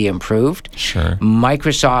needs to be improved. Sure.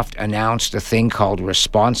 Microsoft announced a thing called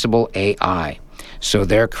Responsible AI. So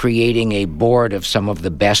they're creating a board of some of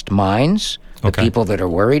the best minds, the people that are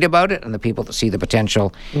worried about it and the people that see the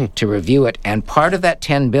potential to review it. And part of that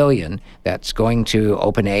 $10 billion that's going to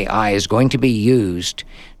OpenAI is going to be used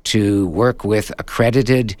to work with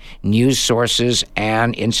accredited news sources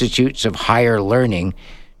and institutes of higher learning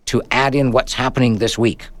to add in what's happening this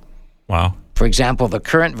week. Wow. For example, the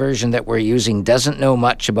current version that we're using doesn't know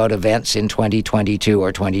much about events in 2022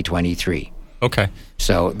 or 2023. Okay.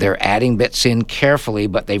 So they're adding bits in carefully,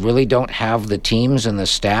 but they really don't have the teams and the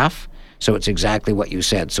staff. So it's exactly what you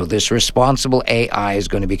said. So this responsible AI is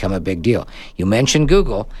going to become a big deal. You mentioned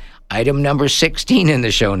Google. Item number 16 in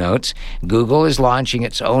the show notes. Google is launching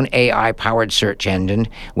its own AI-powered search engine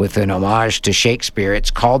with an homage to Shakespeare. It's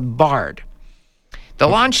called Bard. The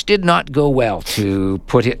launch did not go well, to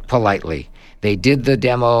put it politely. They did the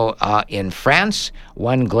demo in France.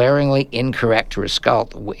 One glaringly incorrect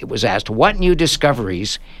result. It was asked, what new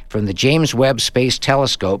discoveries from the James Webb Space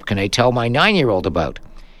Telescope can I tell my 9-year-old about?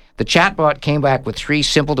 The chatbot came back with 3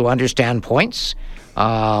 simple-to-understand points.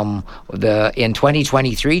 In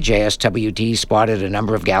 2023, JSWT spotted a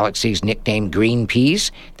number of galaxies nicknamed green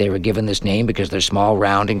peas. They were given this name because they're small,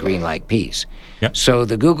 round, and green like peas. Yep. So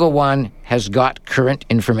the Google one has got current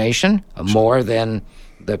information, more than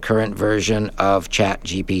the current version of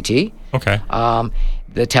ChatGPT. Okay.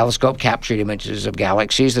 The telescope captured images of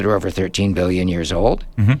galaxies that are over 13 billion years old.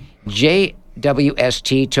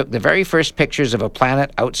 JWST took the very first pictures of a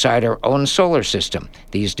planet outside our own solar system.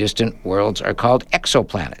 These distant worlds are called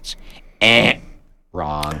exoplanets.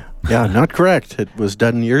 Wrong. Yeah, not correct. It was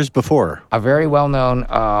done years before. A very well-known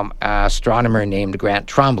astronomer named Grant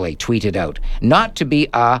Trombley tweeted out, not to be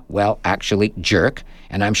a, well, actually, jerk,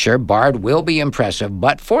 and I'm sure Bard will be impressive,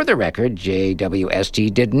 but for the record,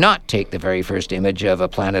 JWST did not take the very first image of a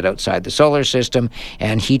planet outside the solar system,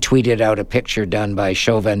 and he tweeted out a picture done by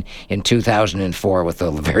Chauvin in 2004 with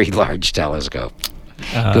a very large telescope.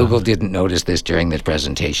 Google didn't notice this during the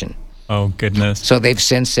presentation. Oh, goodness. So they've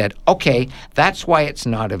since said, okay, that's why it's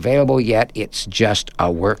not available yet. It's just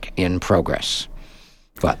a work in progress.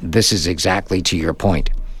 But this is exactly to your point.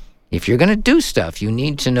 If you're going to do stuff, you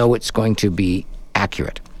need to know it's going to be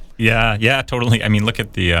accurate. Yeah, totally. I mean, look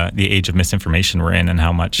at the age of misinformation we're in and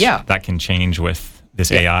how much that can change with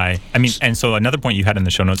this AI. I mean, and so another point you had in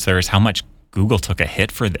the show notes there is how much Google took a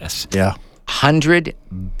hit for this. Yeah. $100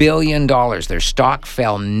 billion. Their stock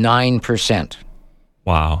fell 9%.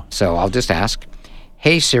 Wow. So I'll just ask,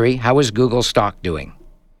 hey Siri, how is Google stock doing?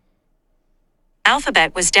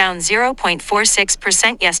 Alphabet was down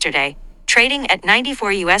 0.46% yesterday, trading at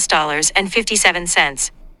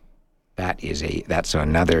 $94.57. That's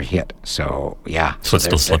another hit. So yeah. So it's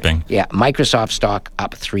still slipping. Yeah. Microsoft stock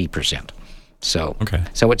up 3%. So,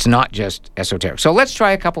 so it's not just esoteric. So let's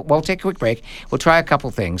try a couple. We'll take a quick break. We'll try a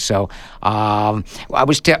couple things. So I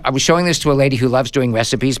was showing this to a lady who loves doing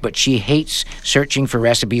recipes, but she hates searching for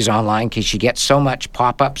recipes online because she gets so much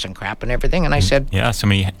pop-ups and crap and everything. And I said, so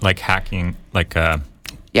many like hacking, like oh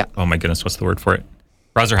my goodness, what's the word for it?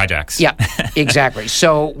 Browser hijacks. Yeah, exactly.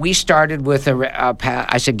 So we started with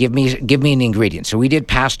I said, give me an ingredient. So we did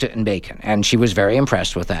pasta and bacon, and she was very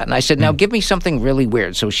impressed with that. And I said, now give me something really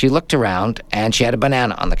weird. So she looked around, and she had a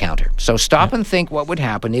banana on the counter. So stop and think what would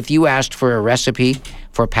happen if you asked for a recipe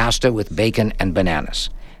for pasta with bacon and bananas.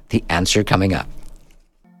 The answer coming up.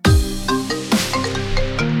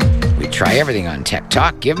 We try everything on Tech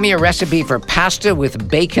Talk. Give me a recipe for pasta with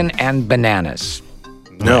bacon and bananas.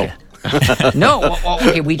 No. No.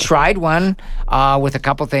 Okay, we tried one with a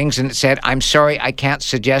couple things, and it said, I'm sorry, I can't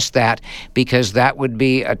suggest that because that would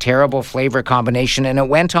be a terrible flavor combination. And it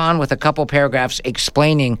went on with a couple paragraphs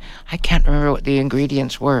explaining, I can't remember what the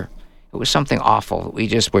ingredients were. It was something awful. We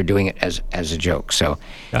just were doing it as a joke. So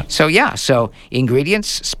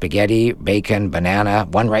ingredients, spaghetti, bacon, banana,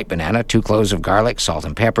 1 ripe banana, 2 cloves of garlic, salt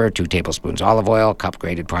and pepper, 2 tablespoons olive oil, cup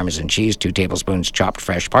grated Parmesan cheese, 2 tablespoons chopped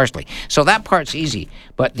fresh parsley. So that part's easy.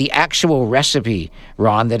 But the actual recipe,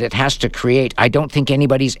 Ron, that it has to create, I don't think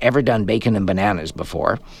anybody's ever done bacon and bananas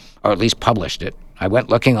before, or at least published it. I went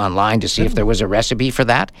looking online to see if there was a recipe for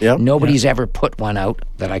that. Nobody's ever put one out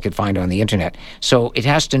that I could find on the internet. So it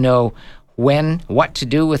has to know what to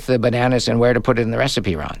do with the bananas and where to put it in the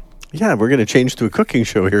recipe, Ron. Yeah, we're going to change to a cooking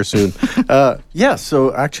show here soon.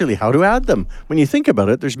 So actually how to add them. When you think about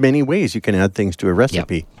it, there's many ways you can add things to a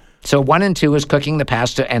recipe. Yep. So 1 and 2 is cooking the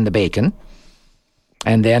pasta and the bacon.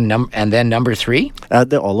 And then number 3?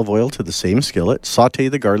 Add the olive oil to the same skillet. Saute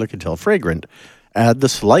the garlic until fragrant. Add the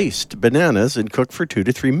sliced bananas and cook for 2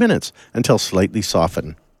 to 3 minutes until slightly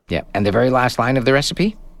softened. Yeah, and the very last line of the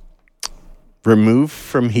recipe? Remove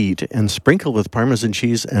from heat and sprinkle with Parmesan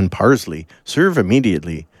cheese and parsley. Serve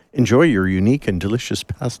immediately. Enjoy your unique and delicious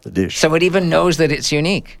pasta dish. So it even knows that it's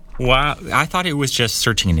unique. Wow, I thought it was just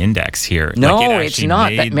searching an index here. No, it's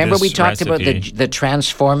not. Remember we talked about the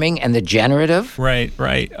transforming and the generative? Right.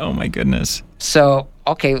 Oh my goodness. So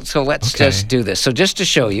let's just do this. So just to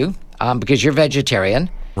show you, because you're vegetarian.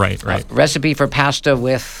 Right. Recipe for pasta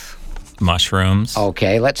with mushrooms.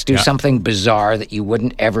 Okay, let's do something bizarre that you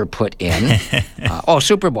wouldn't ever put in.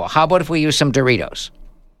 Super Bowl. How about if we use some Doritos?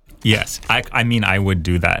 Yes. I mean, I would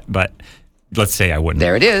do that, but let's say I wouldn't.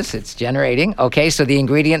 There it is. It's generating. Okay, so the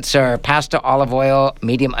ingredients are pasta, olive oil,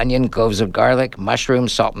 medium onion, cloves of garlic,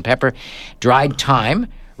 mushrooms, salt and pepper, dried thyme,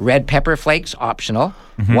 red pepper flakes, optional,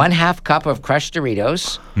 1/2 cup of crushed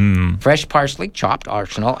Doritos, fresh parsley, chopped,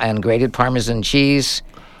 optional, and grated Parmesan cheese.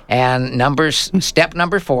 And step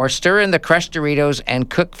number 4, stir in the crushed Doritos and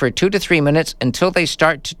cook for 2 to 3 minutes until they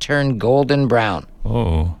start to turn golden brown.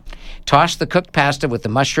 Oh. Toss the cooked pasta with the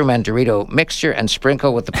mushroom and Dorito mixture and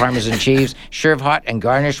sprinkle with the Parmesan cheese. Serve hot and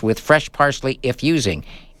garnish with fresh parsley if using.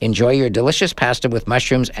 Enjoy your delicious pasta with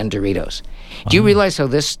mushrooms and Doritos. Do you realize how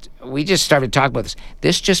this, we just started talking about this.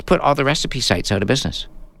 This just put all the recipe sites out of business.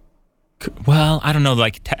 Well, I don't know,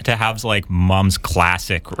 like to have like Mom's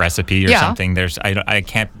classic recipe or something. There's, I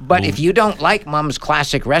can't. But if you don't like Mom's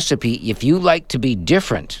classic recipe, if you like to be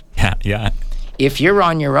different. Yeah. If you're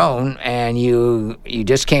on your own and you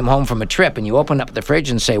just came home from a trip and you open up the fridge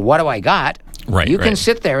and say, what do I got? You can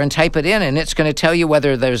sit there and type it in, and it's going to tell you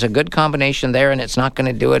whether there's a good combination there, and it's not going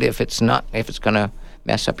to do it if it's going to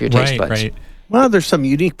mess up your taste buds. Right. Well, there's some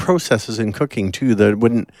unique processes in cooking, too, that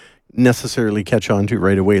wouldn't necessarily catch on to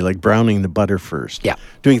right away, like browning the butter first. Yeah.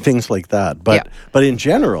 Doing things like that. But in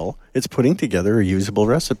general, it's putting together a usable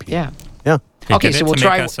recipe. Yeah. Okay, so we'll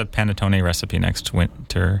try us a panettone recipe next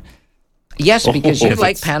winter. Yes, because you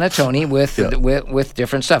like panettone with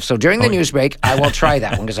different stuff. So during the news break, I will try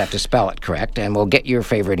that one because I have to spell it correct, and we'll get your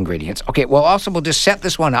favorite ingredients. Okay, well, also we'll just set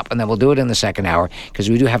this one up, and then we'll do it in the second hour because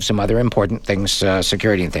we do have some other important things,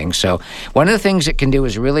 security things. So one of the things it can do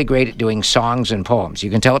is really great at doing songs and poems. You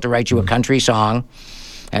can tell it to write you a country song,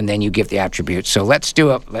 and then you give the attributes. So let's do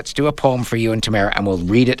a poem for you and Tamara, and we'll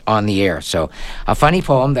read it on the air. So a funny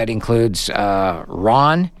poem that includes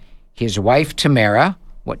Ron, his wife Tamara.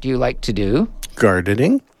 What do you like to do?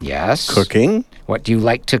 Gardening. Yes. Cooking. What do you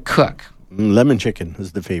like to cook? Lemon chicken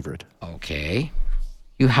is the favorite. Okay.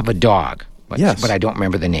 You have a dog. Yes. But I don't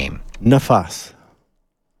remember the name. Nafas.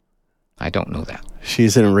 I don't know that.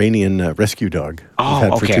 She's an Iranian rescue dog. Oh, we've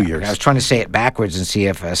had okay. for 2 years. I was trying to say it backwards and see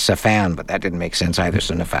if Safan, but that didn't make sense either,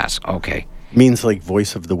 so Nafas. Okay. Means like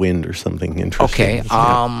voice of the wind or something interesting. Okay.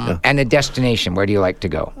 And a destination. Where do you like to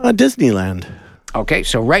go? Disneyland. Okay,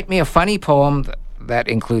 so write me a funny poem that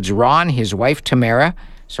includes Ron, his wife Tamara.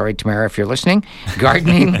 Sorry, Tamara, if you're listening.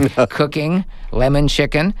 Gardening, cooking, lemon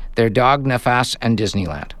chicken, their dog Nafas, and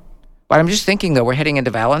Disneyland. But I'm just thinking, though, we're heading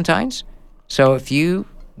into Valentine's. So if you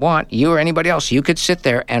want, you or anybody else, you could sit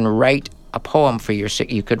there and write a poem for your...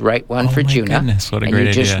 You could write one for Juna. Goodness, what a and great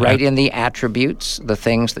you just idea. write in the attributes, the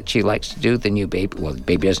things that she likes to do. The new baby... Well, the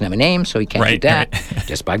baby doesn't have a name, so he can't do that.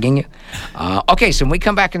 Just bugging you. Okay, so when we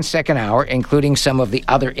come back in second hour, including some of the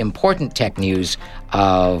other important tech news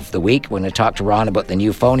of the week, we're going to talk to Ron about the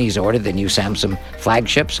new phone he's ordered, the new Samsung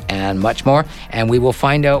flagships, and much more. And we will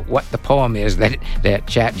find out what the poem is that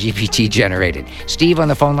ChatGPT generated. Steve on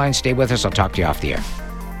the phone line, stay with us. I'll talk to you off the air.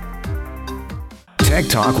 Tech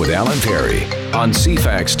Talk with Alan Perry on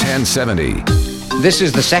CFAX 1070. This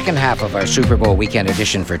is the second half of our Super Bowl weekend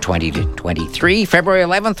edition for 2023. February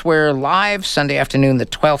 11th, we're live. Sunday afternoon, the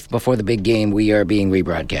 12th, before the big game, we are being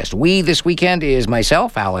rebroadcast. We this weekend is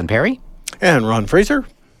myself, Alan Perry. And Ron Fraser.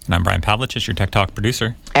 And I'm Brian Pavlich, your Tech Talk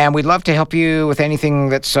producer. And we'd love to help you with anything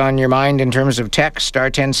that's on your mind in terms of tech. Star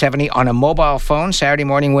 1070 on a mobile phone. Saturday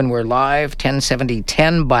morning when we're live,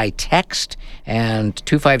 1070-10 by text. And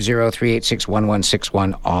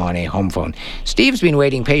 250-386-1161 on a home phone. Steve's been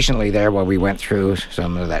waiting patiently there while we went through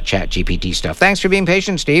some of that ChatGPT stuff. Thanks for being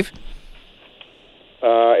patient, Steve.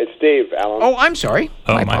 It's Dave, Alan. Oh, I'm sorry.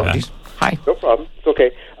 Oh, my apologies. bad. Hi. No problem. It's okay.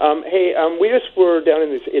 Hey, we just were down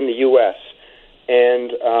in the U.S.,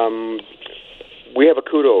 and we have a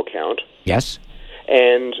Kudo account. Yes.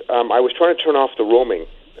 And I was trying to turn off the roaming.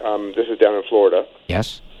 This is down in Florida.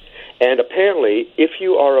 Yes. And apparently, if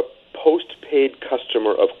you are a postpaid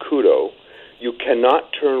customer of Kudo, you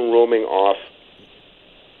cannot turn roaming off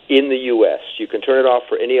in the U.S. You can turn it off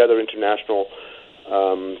for any other international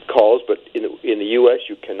calls, but in the U.S.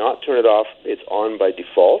 you cannot turn it off. It's on by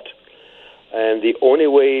default. And the only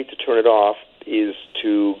way to turn it off is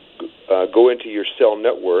to go into your cell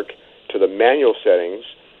network to the manual settings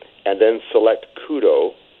and then select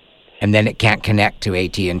Kudo. And then it can't connect to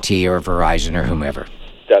AT&T or Verizon or whomever.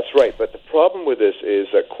 That's right. But the problem with this is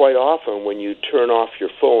that quite often when you turn off your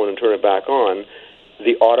phone and turn it back on,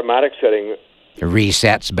 the automatic setting It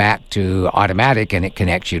resets back to automatic and it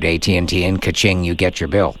connects you to AT&T and ka-ching, you get your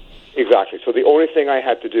bill. Exactly. So the only thing I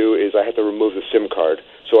had to do is I had to remove the SIM card.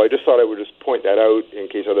 So I just thought I would just point that out in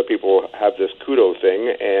case other people have this Kudo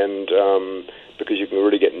thing, and because you can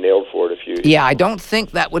really get nailed for it if you... Yeah, I don't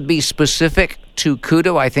think that would be specific to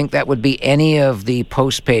Kudo. I think that would be any of the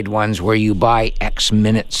postpaid ones where you buy X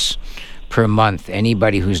minutes per month.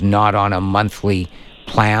 Anybody who's not on a monthly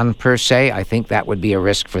plan per se, I think that would be a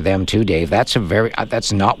risk for them too, Dave.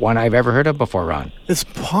 That's not one I've ever heard of before, Ron. It's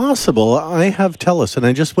possible. I have TELUS, and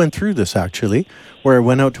I just went through this actually, where I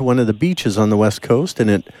went out to one of the beaches on the West Coast, and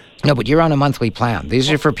it... No, but you're on a monthly plan.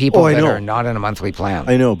 These are for people that are not on a monthly plan.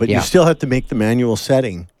 I know, but you still have to make the manual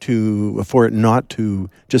setting for it not to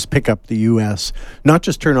just pick up the U.S., not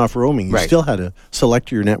just turn off roaming. You still had to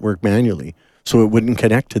select your network manually so it wouldn't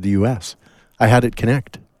connect to the U.S. I had it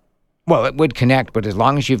connect. Well, it would connect, but as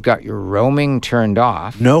long as you've got your roaming turned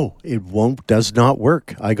off. No, it does not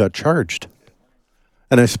work. I got charged.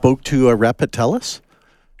 And I spoke to a rep at TELUS,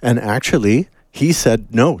 and actually, he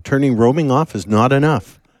said, no, turning roaming off is not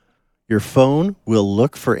enough. Your phone will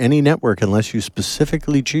look for any network unless you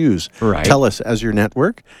specifically choose TELUS as your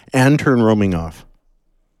network and turn roaming off.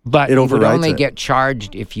 But it you would only it. get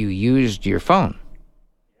charged if you used your phone.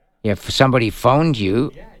 If somebody phoned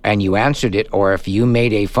you and you answered it, or if you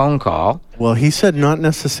made a phone call. Well, he said not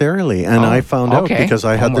necessarily, and I found out because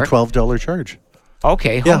I had the $12 charge.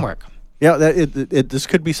 Okay, homework. Yeah, this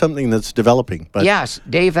could be something that's developing. But yes,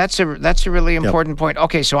 Dave, that's a really important point.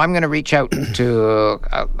 Okay, so I'm going to reach out to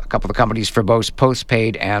a couple of companies for both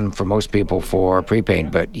postpaid and for most people for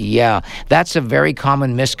prepaid. But yeah, that's a very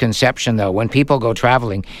common misconception, though. When people go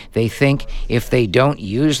traveling, they think if they don't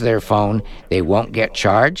use their phone, they won't get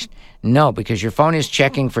charged. No, because your phone is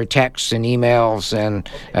checking for texts and emails and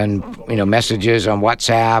messages on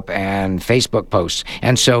WhatsApp and Facebook posts.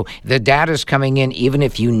 And so the data's coming in even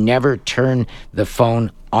if you never turn the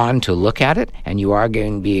phone on to look at it, and you are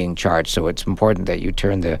being charged. So it's important that you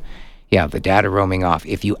turn the data roaming off.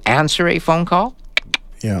 If you answer a phone call.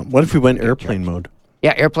 Yeah. What if we went airplane mode?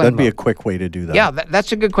 Yeah, airplane mode. That'd be a quick way to do that. Yeah,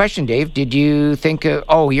 that's a good question, Dave. Did you think,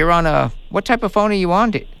 you're on what type of phone are you on,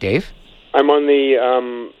 Dave? I'm on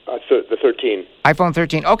the 13. iPhone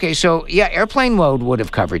 13. Okay, so airplane mode would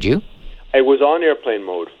have covered you. I was on airplane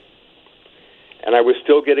mode, and I was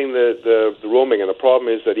still getting the roaming. And the problem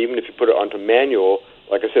is that even if you put it onto manual,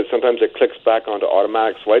 like I said, sometimes it clicks back onto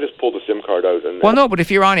automatic. So I just pulled the SIM card out. Well, no, but if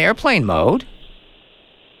you're on airplane mode,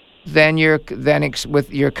 then you're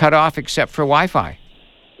cut off except for Wi-Fi.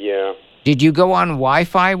 Yeah. Did you go on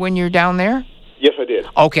Wi-Fi when you're down there? Yes, I did.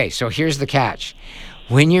 Okay, so here's the catch.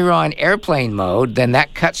 When you're on airplane mode, then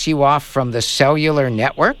that cuts you off from the cellular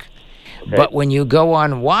network. Okay. But when you go on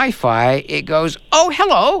Wi-Fi, it goes, oh,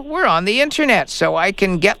 hello, we're on the internet, so I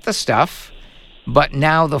can get the stuff. But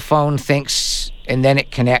now the phone thinks, and then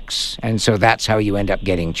it connects, and so that's how you end up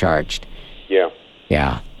getting charged. Yeah.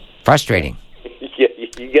 Yeah. Frustrating. Yeah,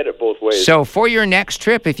 you get it both ways. So for your next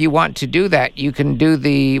trip, if you want to do that, you can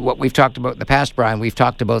do what we've talked about in the past, Brian. We've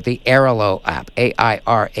talked about the Airalo app,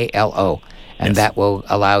 AIRALO. And that will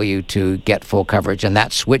allow you to get full coverage. And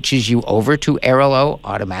that switches you over to Airalo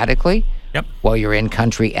automatically while you're in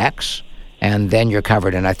country X. And then you're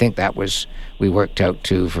covered. And I think we worked out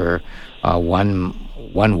to for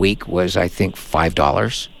 1 week was, I think,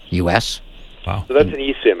 $5 US. Wow. So that's an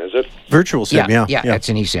eSIM, is it? Virtual SIM, yeah. Yeah, that's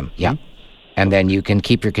an eSIM, yeah. Mm-hmm. And then you can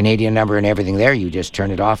keep your Canadian number and everything there. You just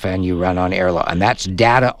turn it off and you run on Airalo. And that's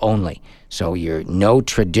data only. So you're no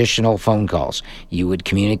traditional phone calls. You would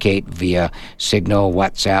communicate via Signal,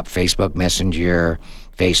 WhatsApp, Facebook Messenger,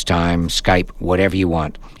 FaceTime, Skype, whatever you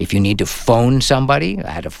want. If you need to phone somebody,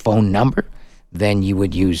 add a phone number, then you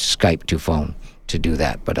would use Skype to phone to do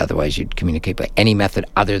that. But otherwise, you'd communicate by any method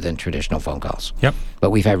other than traditional phone calls. Yep. But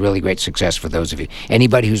we've had really great success for those of you.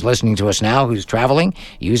 Anybody who's listening to us now who's traveling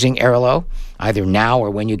using Airalo, either now or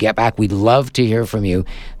when you get back, we'd love to hear from you.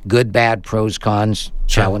 Good, bad, pros, cons,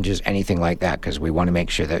 challenges, anything like that, because we want to make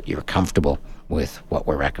sure that you're comfortable with what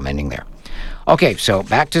we're recommending there. Okay, so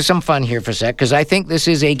back to some fun here for a sec, because I think this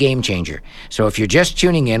is a game changer. So if you're just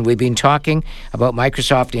tuning in, we've been talking about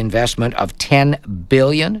Microsoft investment of $10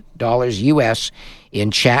 billion US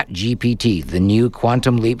in ChatGPT, the new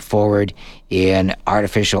quantum leap forward in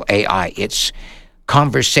artificial AI. It's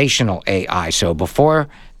conversational AI. So before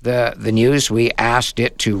the news, we asked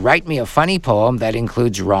it to write me a funny poem that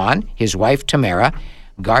includes Ron, his wife Tamara,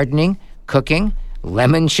 gardening, cooking,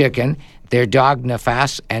 lemon chicken, their dog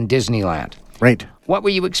Nafas, and Disneyland. Right. What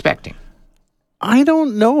were you expecting? I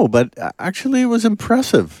don't know, but actually it was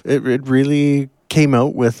impressive. It really came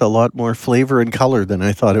out with a lot more flavor and color than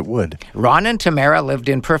I thought it would. Ron and Tamara lived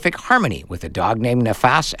in perfect harmony with a dog named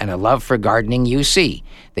Nafas and a love for gardening UC.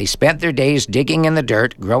 They spent their days digging in the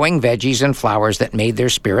dirt, growing veggies and flowers that made their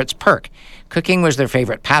spirits perk. Cooking was their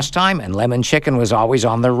favorite pastime, and lemon chicken was always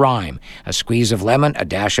on the rhyme. A squeeze of lemon, a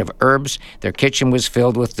dash of herbs. Their kitchen was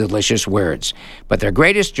filled with delicious words. But their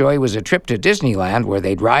greatest joy was a trip to Disneyland, where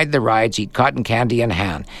they'd ride the rides, eat cotton candy in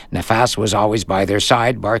hand. Nafas was always by their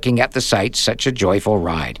side, barking at the sights, such a joyful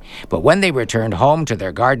ride. But when they returned home to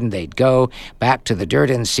their garden, they'd go back to the dirt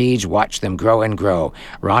and seeds, watch them grow and grow.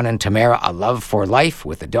 Ron and Tamara, a love for life.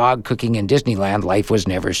 With a dog cooking in Disneyland, life was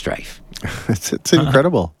never strife. It's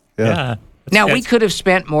incredible. Yeah. Now, we could have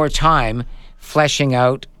spent more time fleshing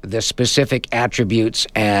out the specific attributes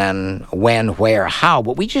and when, where, how,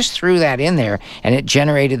 but we just threw that in there, and it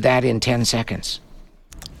generated that in 10 seconds.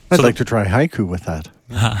 I'd like to try haiku with that.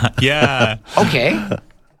 Yeah. Okay.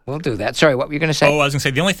 we'll do that. Sorry, what were you going to say? Oh, I was going to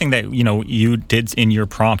say, the only thing that, you did in your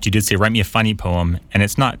prompt, you did say, write me a funny poem, and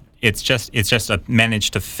it's just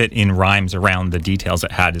managed to fit in rhymes around the details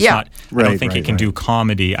it had. It's not, I don't think it can do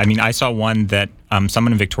comedy. I mean, I saw one that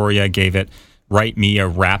someone in Victoria gave it, write me a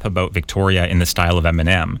rap about Victoria in the style of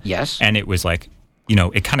Eminem. Yes. And it was like,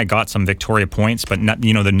 it kind of got some Victoria points, but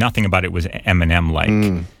nothing about it was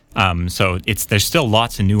Eminem-like. So there's still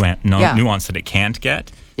lots of nuance that it can't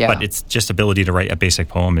get. Yeah. But it's just ability to write a basic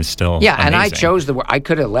poem is still amazing. And I chose the word. I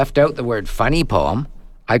could have left out the word funny poem.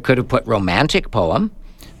 I could have put romantic poem.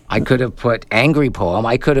 I could have put angry poem.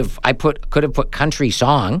 I could have put country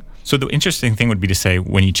song. So the interesting thing would be to say,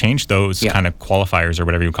 when you change those kind of qualifiers or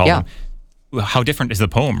whatever you call them, how different is the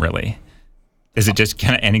poem really? Is it just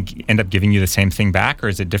kind of end up giving you the same thing back, or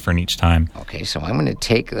is it different each time? Okay, so I'm going to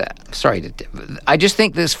take that. Sorry, I just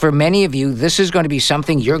think this, for many of you, this is going to be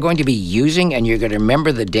something you're going to be using, and you're going to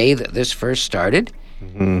remember the day that this first started.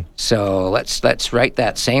 Mm-hmm. So let's write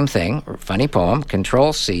that same thing, funny poem,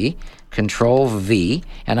 Control-C, Control-V,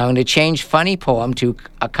 and I'm going to change funny poem to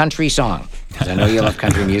a country song, because I know you love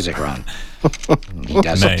country music, Ron. He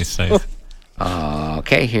doesn't. Nice.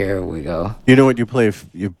 Okay, here we go. You know what you play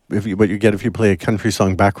what you get if you play a country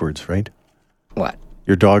song backwards, right? What?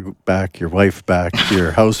 Your dog back, your wife back,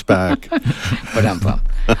 your house back.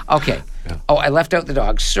 Okay. Yeah. Oh, I left out the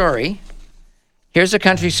dog. Sorry. Here's a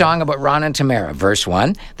country song about Ron and Tamara. Verse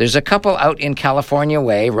 1. There's a couple out in California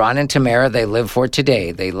way. Ron and Tamara, they live for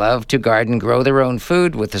today. They love to garden, grow their own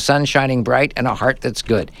food with the sun shining bright and a heart that's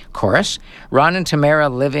good. Chorus. Ron and Tamara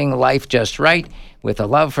living life just right with a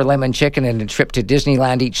love for lemon chicken and a trip to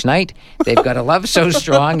Disneyland each night. They've got a love so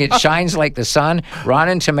strong it shines like the sun. Ron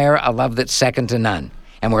and Tamara, a love that's second to none.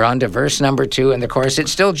 And we're on to verse number 2 in the chorus.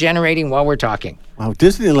 It's still generating while we're talking. Wow,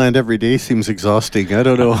 Disneyland every day seems exhausting. I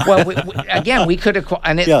don't know. Well, we could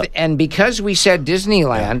have... And because we said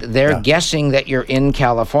Disneyland, they're guessing that you're in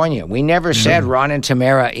California. We never said Ron and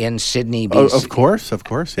Tamara in Sydney, BC. Of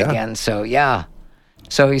course, yeah. Again, so, yeah.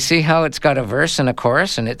 So you see how it's got a verse and a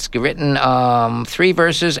chorus, and it's written 3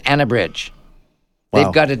 verses and a bridge. Wow.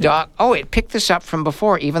 They've got a dog. Oh, it picked this up from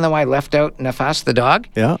before, even though I left out Nafas the dog.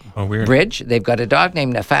 Yeah. Oh, weird. Bridge. They've got a dog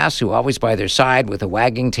named Nafas who always by their side with a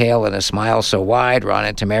wagging tail and a smile so wide. Ron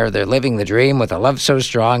and Tamara, they're living the dream with a love so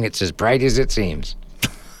strong it's as bright as it seems.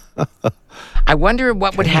 I wonder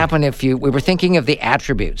what would happen if we were thinking of the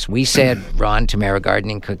attributes. We said Ron, Tamara,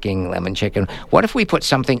 gardening, cooking, lemon chicken. What if we put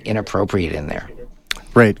something inappropriate in there?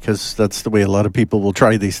 Right, because that's the way a lot of people will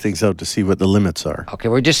try these things out to see what the limits are. Okay,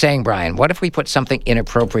 we're just saying, Brian, what if we put something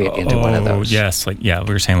inappropriate into one of those? Yes, we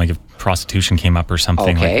were saying if prostitution came up or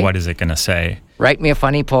something, what is it going to say? Write me a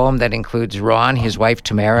funny poem that includes Ron, his wife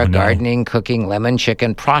Tamara, gardening, cooking, lemon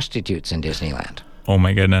chicken, prostitutes in Disneyland. Oh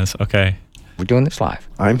my goodness, okay. We're doing this live.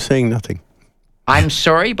 I'm saying nothing. I'm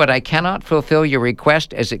sorry, but I cannot fulfill your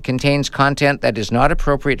request as it contains content that is not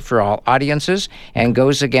appropriate for all audiences and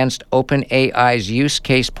goes against OpenAI's use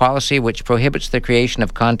case policy, which prohibits the creation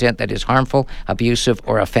of content that is harmful, abusive,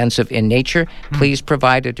 or offensive in nature. Please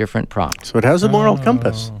provide a different prompt. So it has a moral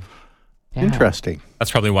compass. Yeah. Interesting.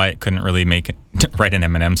 That's probably why it couldn't really write an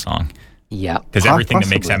Eminem song. Yeah. Because everything that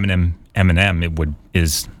makes Eminem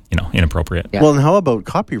is inappropriate. Yeah. Well, and how about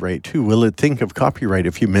copyright, too? Will it think of copyright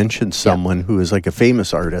if you mention someone who is like a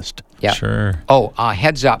famous artist? Yeah. Sure. Oh,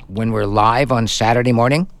 heads up, when we're live on Saturday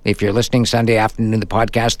morning, if you're listening Sunday afternoon, the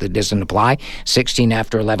podcast, that doesn't apply, 16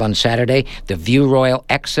 after 11 on Saturday, the View Royal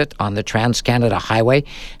exit on the Trans-Canada Highway,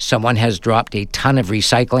 someone has dropped a ton of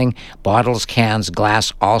recycling, bottles, cans,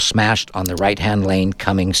 glass, all smashed on the right-hand lane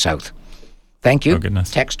coming south. Thank you,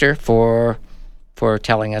 Texter, for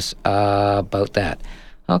telling us about that.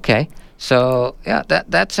 Okay, so yeah,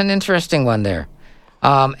 that's an interesting one there.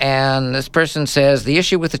 And this person says, the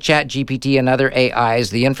issue with the ChatGPT and other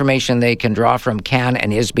AIs, the information they can draw from can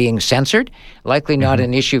and is being censored, likely not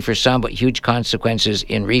an issue for some, but huge consequences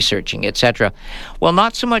in researching, etc. Well,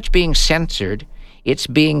 not so much being censored, it's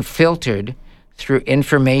being filtered through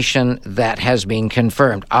information that has been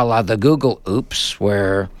confirmed, a la the Google oops,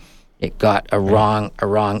 where it got a wrong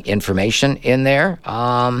information in there.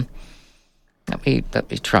 Let me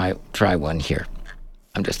try one here.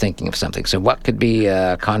 I'm just thinking of something. So what could be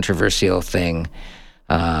a controversial thing?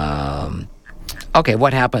 Okay,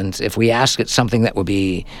 what happens if we ask it something that would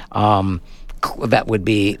be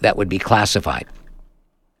classified?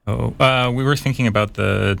 Oh, we were thinking about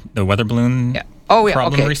the weather balloon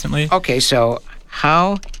problem recently. Okay, so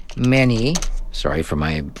how many? Sorry for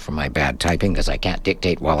my bad typing because I can't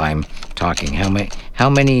dictate while I'm talking. How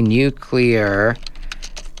many nuclear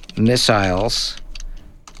missiles?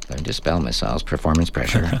 Learn to spell missiles. Performance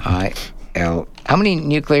pressure. How many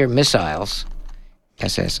nuclear missiles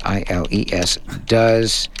SSILES,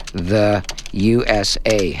 does the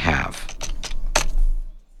USA have?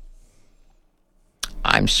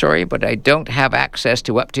 I'm sorry, but I don't have access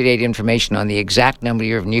to up-to-date information on the exact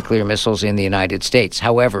number of nuclear missiles in the United States.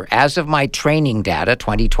 However, as of my training data,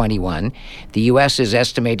 2021, the U.S. is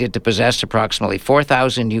estimated to possess approximately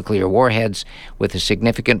 4,000 nuclear warheads, with a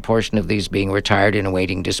significant portion of these being retired and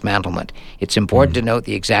awaiting dismantlement. It's important to note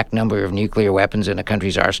the exact number of nuclear weapons in a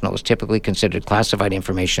country's arsenal is typically considered classified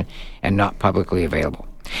information and not publicly available.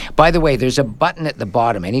 By the way, there's a button at the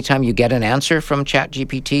bottom. Anytime you get an answer from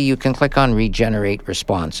ChatGPT, you can click on Regenerate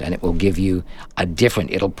Response, and it will give you a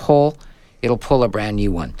different. It'll pull a brand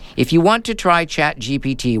new one. If you want to try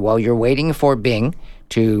ChatGPT while you're waiting for Bing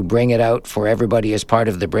to bring it out for everybody as part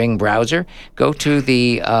of the Bing browser, go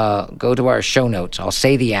to our show notes. I'll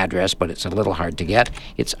say the address, but it's a little hard to get.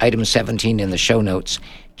 It's item 17 in the show notes.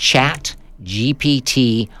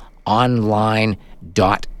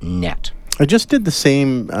 ChatGPTonline.net. I just did the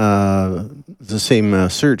same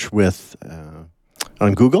search with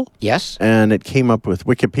on Google. Yes. And it came up with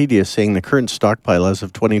Wikipedia saying the current stockpile as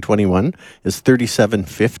of 2021 is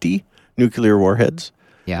 3,750 nuclear warheads.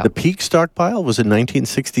 Yeah. The peak stockpile was in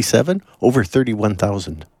 1967, over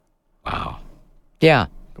 31,000. Wow. Yeah.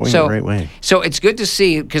 Going the right way. So it's good to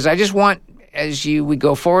see, because I just want, as we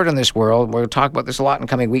go forward in this world, we'll talk about this a lot in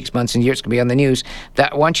coming weeks, months, and years. It's going to be on the news.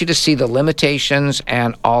 That I want you to see the limitations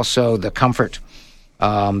and also the comfort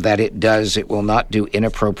that it does. It will not do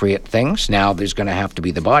inappropriate things. Now, there's going to have to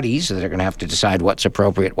be the bodies that are going to have to decide what's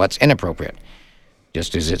appropriate, what's inappropriate.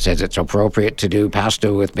 Just as it says it's appropriate to do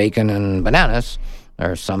pasta with bacon and bananas,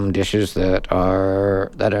 there are some dishes that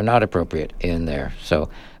are not appropriate in there. So,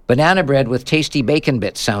 banana bread with tasty bacon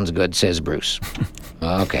bits sounds good, says Bruce.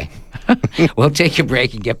 Okay. We'll take a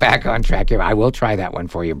break and get back on track here. I will try that one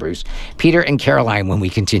for you, Bruce. Peter and Caroline when we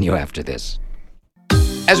continue after this.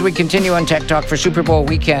 As we continue on Tech Talk for Super Bowl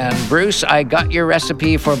weekend, Bruce, I got your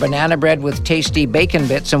recipe for banana bread with tasty bacon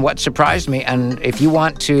bits, and what surprised me, and if you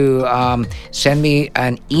want to send me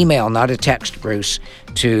an email, not a text, Bruce,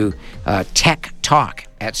 to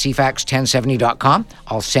techtalk@cfax1070.com.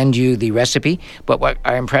 I'll send you the recipe. But what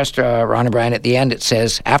I impressed Ron O'Brien at the end, it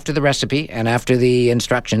says, after the recipe and after the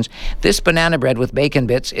instructions, this banana bread with bacon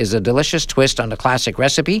bits is a delicious twist on a classic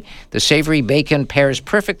recipe. The savory bacon pairs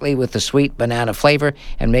perfectly with the sweet banana flavor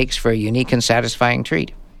and makes for a unique and satisfying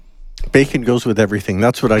treat. Bacon goes with everything.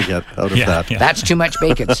 That's what I get out of that. Yeah. That's too much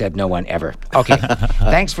bacon, said no one ever. Okay.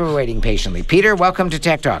 Thanks for waiting patiently. Peter, welcome to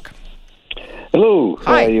Tech Talk. Hello.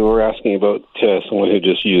 Hi. You were asking about someone who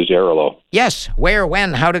just used Airalo. Yes. Where,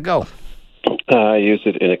 when, how to go? I used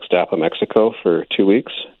it in Ixtapa, Mexico for 2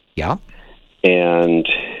 weeks. Yeah. And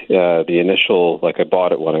the initial, I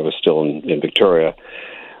bought it when I was still in Victoria.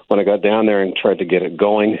 When I got down there and tried to get it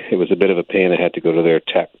going, it was a bit of a pain. I had to go to their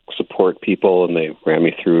tech support people, and they ran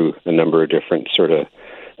me through a number of different sort of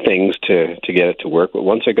things to get it to work. But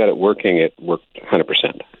once I got it working, it worked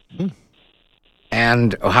 100%.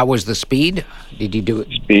 And how was the speed? Did you do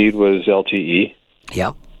it? Speed was LTE.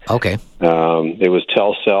 Yeah. Okay. It was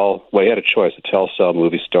Telcel. Well, you had a choice: a Telcel,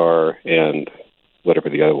 Movistar, and whatever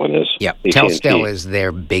the other one is. Yeah. AT&T. Telstel is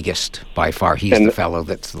their biggest by far. He's the fellow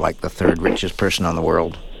that's like the third richest person on the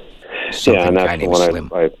world. Yeah, and that's the one I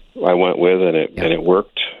went with, and it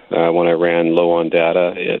worked. When I ran low on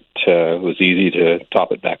data, it was easy to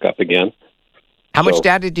top it back up again. How much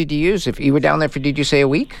data did you use? If you were down there for, did you say a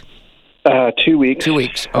week? 2 weeks. 2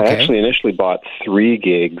 weeks, okay. I actually initially bought 3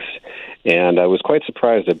 gigs, and I was quite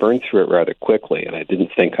surprised. I burned through it rather quickly, and I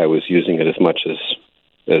didn't think I was using it as much as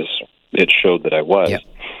it showed that I was. Yep.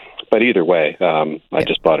 But either way, I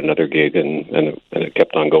just bought another gig, and it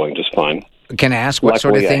kept on going just fine. Can I ask what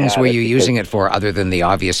sort of things were you using it for other than the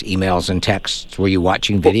obvious emails and texts? Were you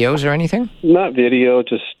watching videos or anything? Not video,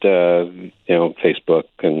 just Facebook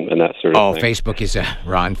and that sort of thing. Facebook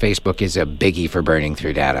is a biggie for burning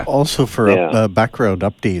through data. Also for background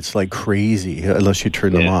updates like crazy, unless you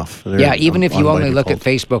turn them off. They're even if you only look at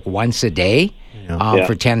Facebook once a day,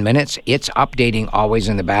 for 10 minutes, it's updating always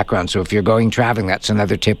in the background. So if you're going traveling, that's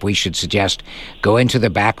another tip we should suggest. Go into the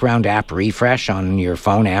background app refresh on your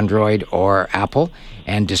phone, Android or Apple,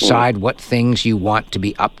 and decide what things you want to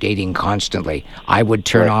be updating constantly. I would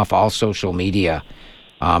turn off all social media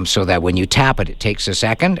so that when you tap it, it takes a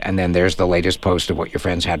second, and then there's the latest post of what your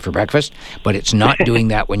friends had for breakfast. But it's not doing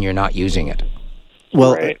that when you're not using it.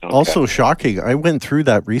 Well, also shocking, I went through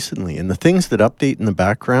that recently, and the things that update in the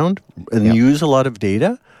background and use a lot of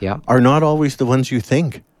data are not always the ones you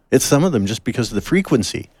think. It's some of them just because of the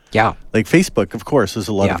frequency. Yeah. Like Facebook, of course, there's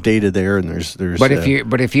a lot of data there, and there's. But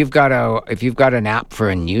if you've got an app for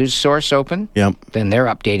a news source open, then they're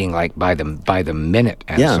updating like by the minute,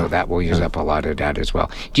 and so that will use up a lot of data as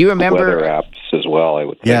well. Do you remember weather apps as well? I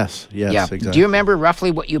would think. Yes, exactly. Do you remember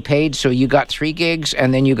roughly what you paid? So you got 3 gigs,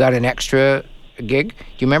 and then you got an extra gig. Do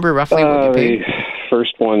you remember roughly what you paid? The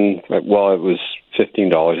first one, well, it was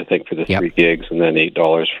 $15, I think, for the 3 gigs, and then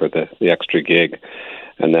 $8 for the extra gig,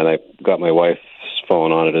 and then I got my wife's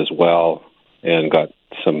phone on it as well, and got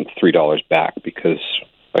some $3 back because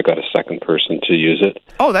I got a second person to use it.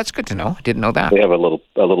 Oh, that's good to know. I didn't know that. They have a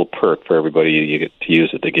little perk for everybody you get to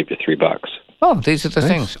use it. They give you $3. Oh, these are the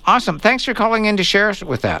things. Awesome. Thanks for calling in to share us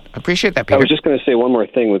with that. I appreciate that, Peter. I was just going to say one more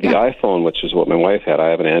thing with the iPhone, which is what my wife had. I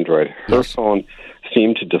have an Android. Her phone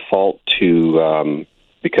seemed to default to,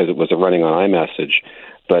 because it was running on iMessage,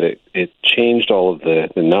 but it changed all of the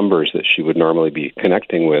numbers that she would normally be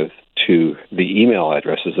connecting with to the email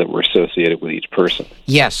addresses that were associated with each person.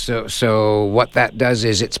 Yes. So what that does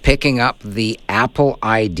is it's picking up the Apple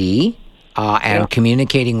ID and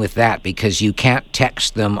communicating with that, because you can't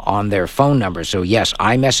text them on their phone number. So yes,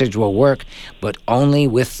 iMessage will work, but only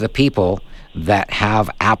with the people that have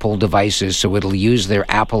Apple devices, so it'll use their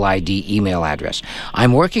Apple ID email address.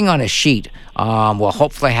 I'm working on a sheet, we'll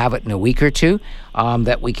hopefully have it in a week or two,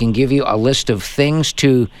 that we can give you a list of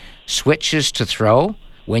switches to throw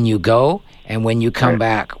when you go and when you come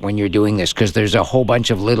back when you're doing this, because there's a whole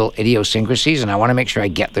bunch of little idiosyncrasies, and I want to make sure I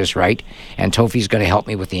get this right, and Tofi's going to help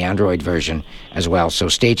me with the Android version as well, so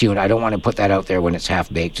stay tuned. I don't want to put that out there when it's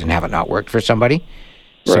half-baked and have it not worked for somebody,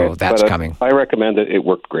 so that's coming. I recommend it. It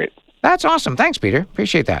worked great. That's awesome. Thanks, Peter.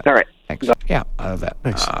 Appreciate that. All right. Thanks. Yeah, I love that.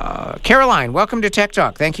 Thanks. Caroline, welcome to Tech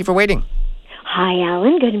Talk. Thank you for waiting. Hi,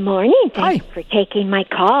 Alan. Good morning. Thanks for taking my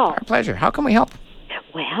call. Our pleasure. How can we help?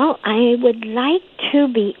 Well, I would like to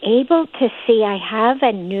be able to see, I have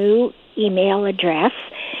a new email address,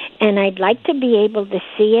 and I'd like to be able to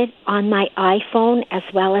see it on my iPhone as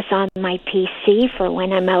well as on my PC for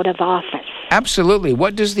when I'm out of office. Absolutely.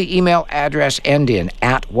 What does the email address end in?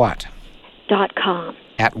 At what? .com.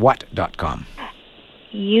 At what.com?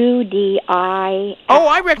 UDI. Oh,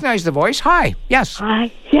 I recognize the voice. Hi. Yes.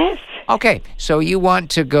 Hi. Yes. Okay. So you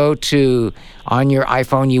want to go to, on your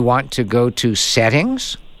iPhone, you want to go to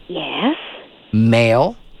Settings? Yes.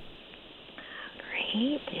 Mail?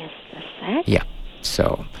 Great. Just a sec. Yeah.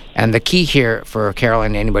 So, and the key here for Carolyn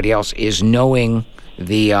and anybody else is knowing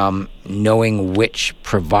which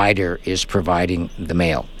provider is providing the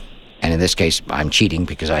mail. And in this case, I'm cheating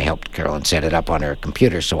because I helped Carolyn set it up on her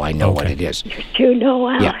computer, so I know what it is. You know,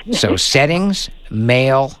 Alan. Yeah. So Settings,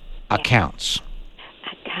 Mail, Accounts.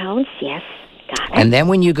 Accounts, yes. Got it. And then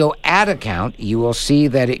when you go Add Account, you will see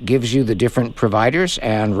that it gives you the different providers.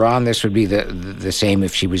 And Ron, this would be the same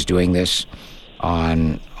if she was doing this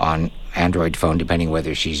on Android phone, depending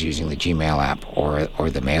whether she's using the Gmail app or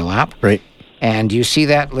the Mail app. Right. And do you see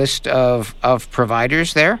that list of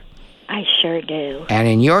providers there? I sure do. And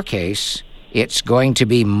in your case, it's going to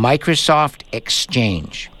be Microsoft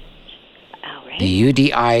Exchange. All right. The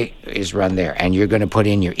UDI is run there. And you're going to put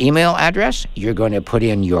in your email address. You're going to put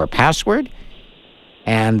in your password.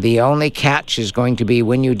 And the only catch is going to be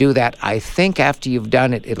when you do that, I think after you've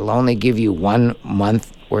done it, it'll only give you 1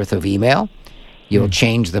 month worth of email. You'll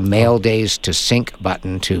change the mail days to sync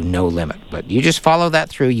button to no limit. But you just follow that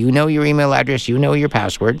through. You know your email address. You know your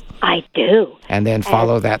password. I do. And then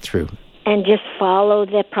follow that through. And just follow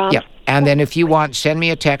the prompt. Yeah. And then if you want, send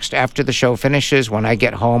me a text after the show finishes. When I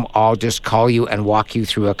get home, I'll just call you and walk you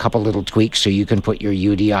through a couple little tweaks so you can put your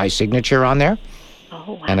UDI signature on there.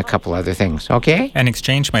 Oh, wow. And a couple other things. Okay? And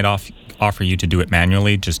Exchange might offer you to do it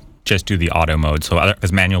manually, just do the auto mode. So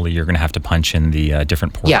because manually you're going to have to punch in the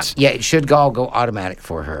different ports. Yeah, it should all go automatic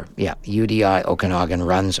for her. Yeah, UDI Okanagan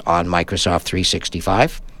runs on Microsoft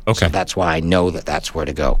 365. Okay. So that's why I know that's where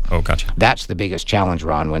to go. Oh, gotcha. That's the biggest challenge,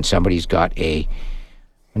 Ron, when somebody's got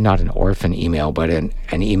not an orphan email, but an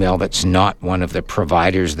email that's not one of the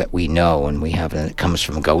providers that we know, and it comes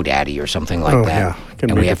from GoDaddy or something like that. Yeah. It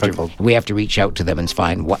can be difficult. We have to reach out to them and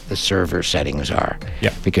find what the server settings are.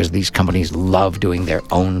 Yeah. Because these companies love doing their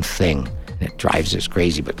own thing. And it drives us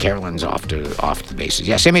crazy, but Carolyn's off the bases.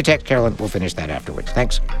 Yeah, send me a text, Carolyn. We'll finish that afterwards.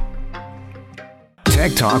 Thanks.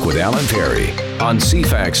 Tech Talk with Alan Perry on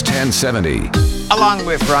CFAX 1070. Along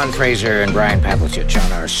with Ron Fraser and Brian Pavlicich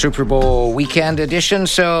on our Super Bowl weekend edition.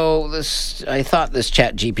 So I thought this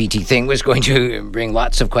Chat GPT thing was going to bring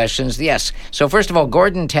lots of questions. Yes. So first of all,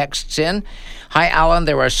 Gordon texts in, "Hi, Alan.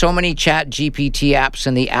 There are so many Chat GPT apps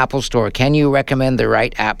in the Apple Store. Can you recommend the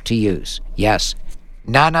right app to use?" Yes.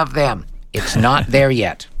 None of them. It's not there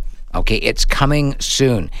yet. Okay, it's coming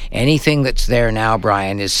soon. Anything that's there now,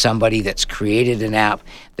 Brian, is somebody that's created an app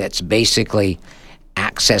that's basically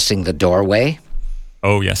accessing the doorway.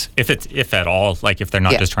 Oh, yes. If at all, like if they're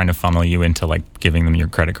not just trying to funnel you into like giving them your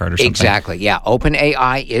credit card or something. Exactly, yeah.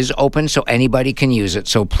 OpenAI is open, so anybody can use it.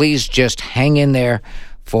 So please just hang in there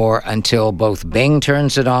until both Bing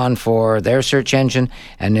turns it on for their search engine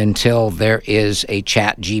and until there is a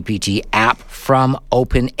ChatGPT app from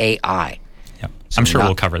OpenAI. I'm sure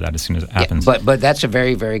we'll cover that as soon as it happens. Yeah, but that's a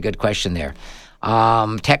very, very good question there.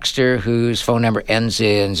 Texter, whose phone number ends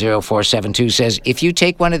in 0472, says, if you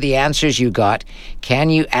take one of the answers you got, can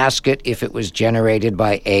you ask it if it was generated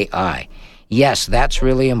by AI? Yes, that's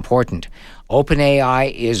really important.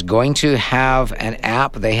 OpenAI is going to have an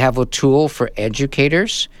app. They have a tool for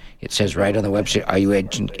educators. It says right on the website, are you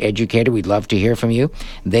educated? We'd love to hear from you.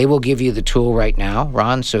 They will give you the tool right now,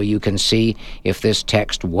 Ron, so you can see if this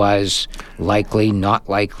text was likely, not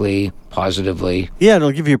likely, positively. Yeah,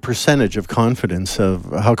 it'll give you a percentage of confidence of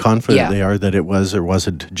how confident they are that it was or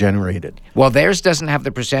wasn't generated. Well, theirs doesn't have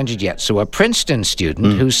the percentage yet. So a Princeton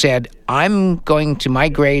student who said, my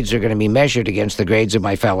grades are going to be measured against the grades of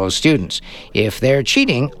my fellow students. If they're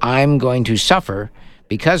cheating, I'm going to suffer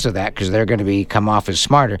because of that, because they're going to come off as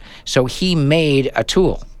smarter. So he made a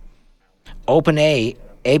tool. OpenAI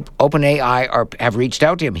have reached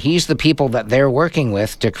out to him. He's the people that they're working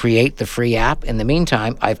with to create the free app. In the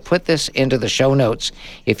meantime, I've put this into the show notes.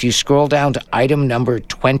 If you scroll down to item number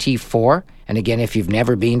 24, and again, if you've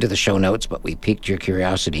never been to the show notes, but we piqued your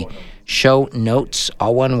curiosity, show notes,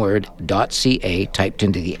 all one word, .ca, typed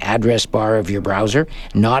into the address bar of your browser,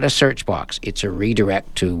 not a search box. It's a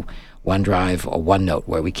redirect to OneDrive or OneNote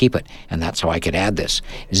where we keep it, and that's how I could add this.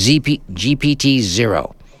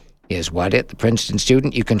 GPT-0 is the Princeton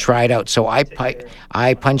student. You can try it out. So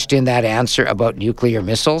I punched in that answer about nuclear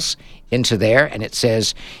missiles into there, and it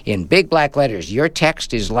says in big black letters, your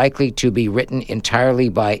text is likely to be written entirely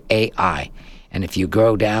by AI. And if you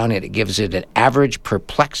go down, it gives it an average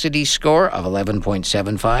perplexity score of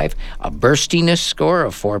 11.75, a burstiness score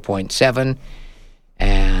of 4.7,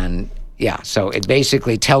 and so it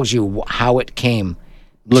basically tells you how it came.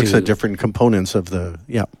 Looks at different components of the,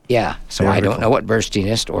 so I don't know what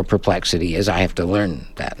burstiness or perplexity is. I have to learn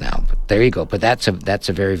that now. But there you go. But that's a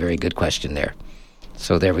very, very good question there.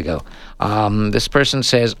 So there we go. This person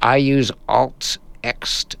says, I use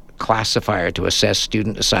Alt-Ext classifier to assess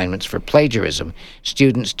student assignments for plagiarism.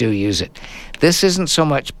 Students do use it. This isn't so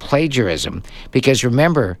much plagiarism, because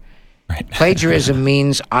remember, plagiarism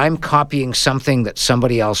means I'm copying something that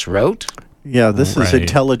somebody else wrote. Yeah, this is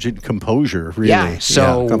intelligent composure, really. Yeah,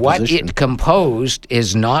 so what it composed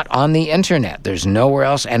is not on the internet. There's nowhere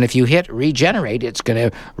else. And if you hit regenerate, it's going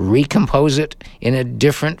to recompose it in a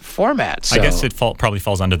different format. So, I guess it probably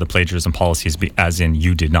falls under the plagiarism policies, as in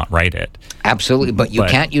you did not write it. Absolutely, but you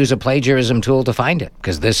can't use a plagiarism tool to find it,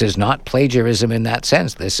 because this is not plagiarism in that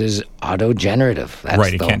sense. This is auto-generative.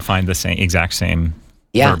 It can't find the exact same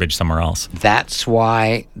verbiage somewhere else. That's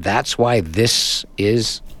why this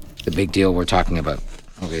is the big deal we're talking about.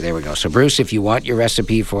 Okay, there we go. So, Bruce, if you want your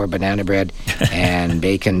recipe for banana bread and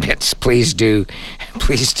bacon bits, please do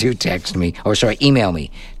text me, email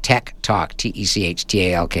me, techtalk,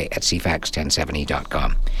 TECHTALK, at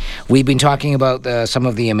cfax1070.com. We've been talking about some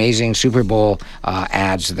of the amazing Super Bowl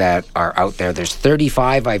ads that are out there. There's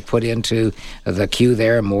 35 I've put into the queue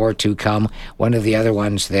there, more to come. One of the other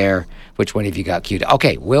ones there, which one have you got queued?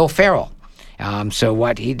 Okay, Will Ferrell. So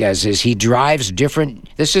what he does is he drives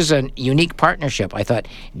different. This is a unique partnership. I thought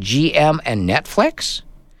GM and Netflix.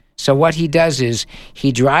 So what he does is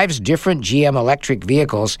he drives different GM electric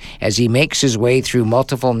vehicles as he makes his way through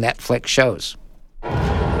multiple Netflix shows.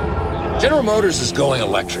 General Motors is going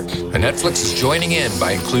electric, and Netflix is joining in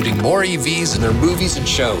by including more EVs in their movies and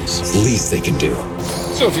shows. It's the least they can do.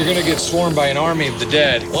 So if you're going to get swarmed by an army of the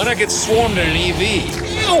dead, why not get swarmed in an EV?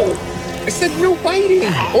 Ew! I said no biting.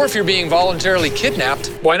 Or if you're being voluntarily kidnapped,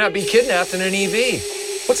 why not be kidnapped in an EV?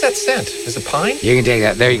 What's that scent? Is it pine? You can take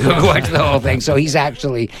that. There you go. Watch the whole thing. So he's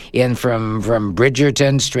actually in from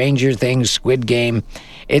Bridgerton, Stranger Things, Squid Game.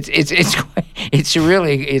 It's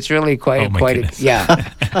really quite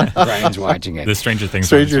Brian's watching it. The Stranger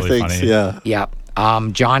Things is really funny. Yeah.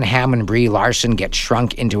 John Hamm and Brie Larson get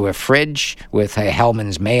shrunk into a fridge with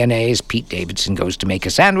Hellman's mayonnaise. Pete Davidson goes to make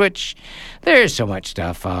a sandwich. There's so much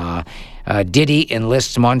stuff. Diddy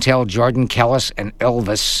enlists Montel Jordan, Kellis, and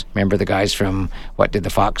Elvis, remember the guys from What Did the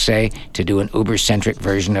Fox Say, to do an Uber-centric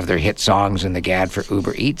version of their hit songs in the GAD for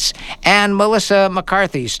Uber Eats. And Melissa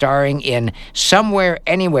McCarthy starring in Somewhere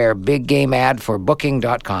Anywhere big game ad for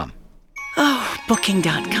Booking.com. Oh,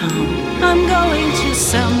 Booking.com. I'm going to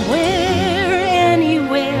somewhere,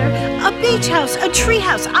 anywhere. beach house, a tree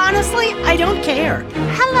house. Honestly, I don't care.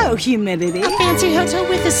 Hello, humidity. A fancy hotel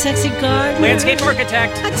with a sexy garden. Landscape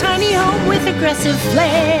architect. A tiny home with aggressive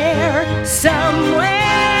flair.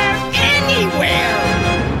 Somewhere, anywhere.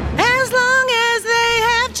 As long as they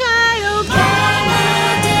have child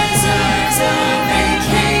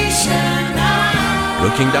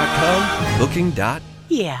Booking.com, booking.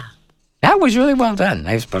 Yeah. That was really well done.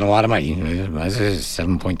 I spent a lot of money.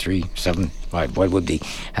 7.37. What would be?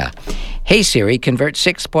 Hey Siri, convert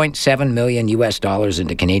 $6.7 million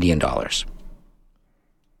into Canadian dollars.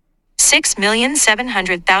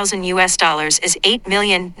 $6,700,000 is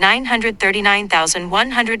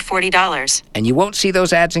 $8,939,140. And you won't see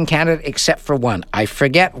those ads in Canada except for one. I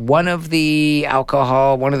forget, one of the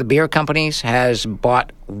beer companies has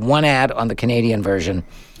bought one ad on the Canadian version.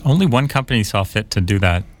 Only one company saw fit to do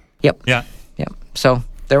that. Yep. Yeah. Yep. So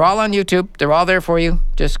they're all on YouTube. They're all there for you.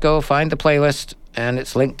 Just go find the playlist, and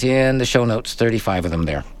it's linked in the show notes, 35 of them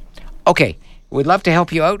there. Okay. We'd love to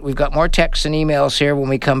help you out. We've got more texts and emails here when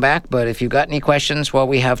we come back, but if you've got any questions while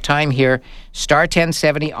we have time here, star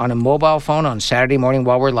 1070 on a mobile phone on Saturday morning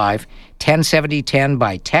while we're live, 107010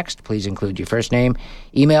 by text. Please include your first name.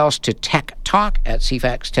 Emails to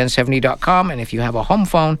techtalk@cfax1070.com, and if you have a home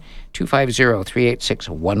phone,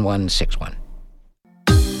 250-386-1161.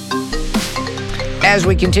 As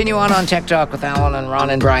we continue on Tech Talk with Alan and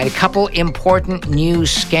Ron and Brian, a couple important new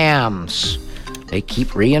scams. They keep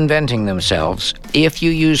reinventing themselves. If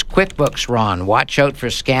you use QuickBooks, Ron, watch out for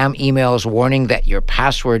scam emails warning that your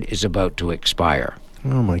password is about to expire.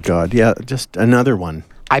 Oh, my God. Yeah, just another one.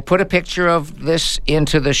 I put a picture of this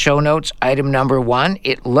into the show notes, item number 1.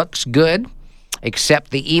 It looks good,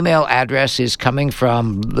 except the email address is coming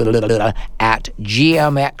from at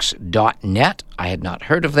gmx.net. I had not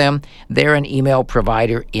heard of them. They're an email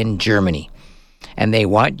provider in Germany. And they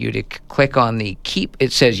want you to click on the keep.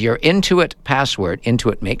 It says your Intuit password.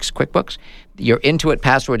 Intuit makes QuickBooks. Your Intuit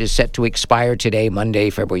password is set to expire today, Monday,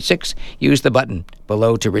 February 6th. Use the button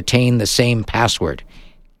below to retain the same password.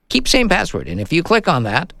 Keep same password. And if you click on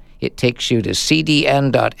that, it takes you to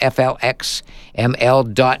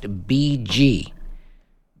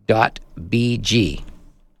cdn.flxml.bg.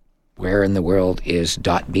 Where in the world is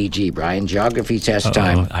 .bg? Brian, geography test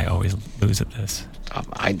time. I always lose at this.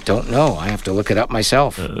 I don't know. I have to look it up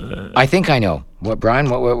myself. I think I know. What, Brian?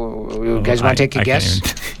 What you guys want to take a guess?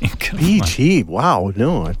 BG. Wow.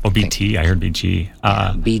 No. BT. I heard BG.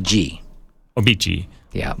 BG. Oh, BG.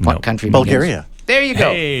 Yeah. What country? Bulgaria. There you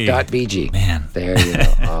go. Hey. .bg. Man. There you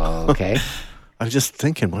go. Okay. I was just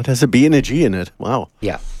thinking, what has a B and a G in it? Wow.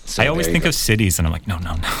 Yeah. So I always think of cities, and I'm like, no.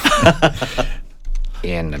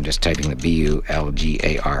 And I'm just typing the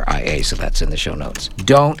BULGARIA, so that's in the show notes.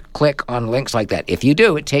 Don't click on links like that. If you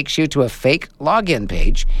do, it takes you to a fake login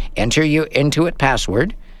page. Enter your Intuit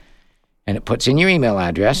password, and it puts in your email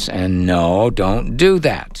address. And no, don't do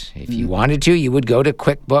that. If you wanted to, you would go to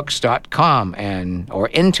QuickBooks.com or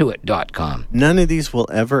Intuit.com. None of these will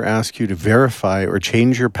ever ask you to verify or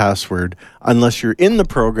change your password unless you're in the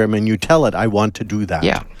program and you tell it, I want to do that.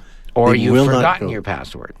 Yeah. Or you've forgotten your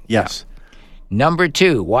password. Yes. Yeah. Number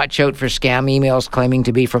 2, watch out for scam emails claiming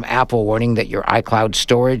to be from Apple, warning that your iCloud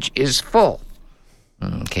storage is full.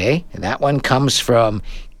 Okay, and that one comes from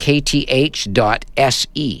kth.se.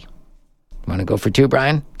 Want to go for 2,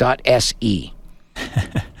 Brian? .se.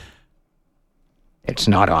 It's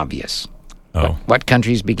not obvious. Oh. What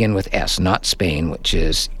countries begin with S? Not Spain, which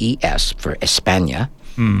is ES for España.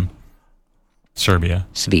 Serbia.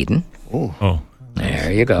 Sweden. Oh.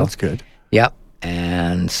 There you go. That's good. Yep.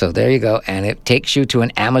 And so there you go. And it takes you to an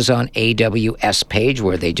Amazon AWS page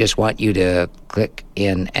where they just want you to click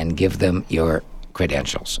in and give them your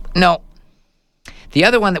credentials. No. The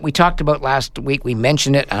other one that we talked about last week, we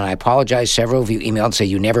mentioned it, and I apologize. Several of you emailed and say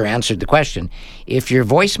you never answered the question. If your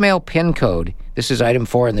voicemail PIN code, this is item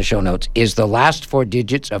 4 in the show notes, is the last 4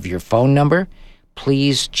 digits of your phone number,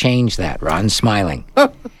 please change that. Ron's smiling.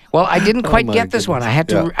 Well, I didn't quite get this one. I had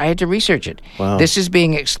to research it. Wow. This is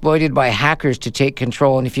being exploited by hackers to take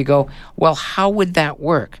control. And if you go, well, how would that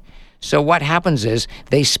work? So what happens is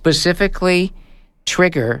they specifically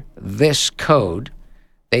trigger this code.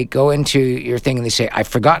 They go into your thing and they say, I've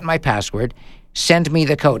forgotten my password. Send me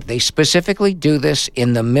the code. They specifically do this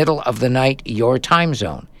in the middle of the night, your time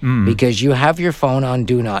zone, because you have your phone on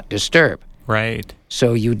Do Not Disturb. Right.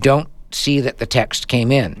 So you don't see that the text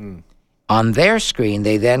came in. On their screen,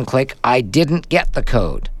 they then click, I didn't get the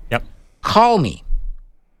code. Yep. Call me.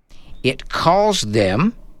 It calls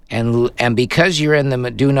them, and because you're in the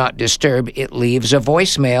Do Not Disturb, it leaves a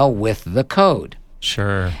voicemail with the code.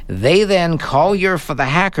 Sure. They then the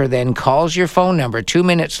hacker then calls your phone number 2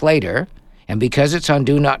 minutes later And because it's on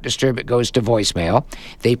Do Not Disturb, it goes to voicemail.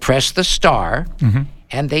 They press the star,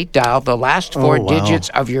 and they dial the last four digits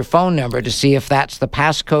of your phone number to see if that's the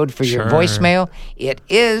passcode for your voicemail. It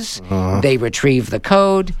is. They retrieve the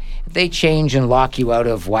code. They change and lock you out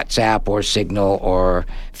of WhatsApp or Signal or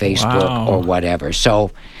Facebook or whatever.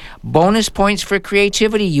 So bonus points for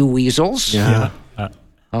creativity, you weasels. Yeah.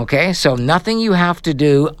 Okay, so nothing you have to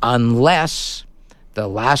do unless the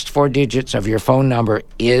last four digits of your phone number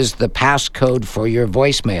is the passcode for your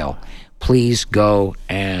voicemail. Please go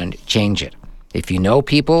and change it. If you know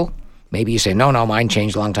people, maybe you say, no, mine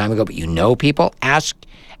changed a long time ago, but you know people, ask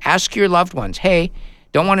your loved ones, hey,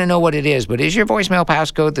 don't want to know what it is, but is your voicemail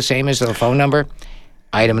passcode the same as the phone number?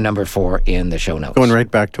 Item number 4 in the show notes. Going right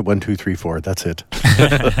back to 1, 2, 3, 4. That's it.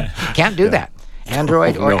 Can't do that.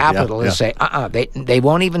 Android or Apple will say, They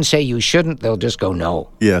won't even say you shouldn't. They'll just go, no.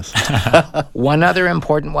 Yes. One other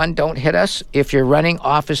important one, don't hit us. If you're running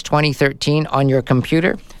Office 2013 on your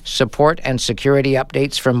computer, support and security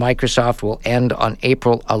updates from Microsoft will end on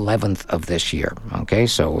April 11th of this year. Okay,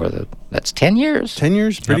 so that's 10 years. 10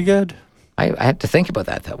 years, pretty good. I had to think about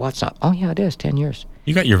that. What's not? Oh, yeah, it is 10 years.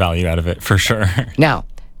 You got your value out of it, for sure. Now,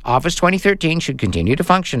 Office 2013 should continue to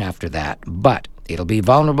function after that, but it'll be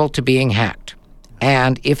vulnerable to being hacked.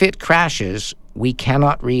 And if it crashes, we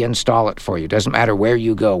cannot reinstall it for you. Doesn't matter where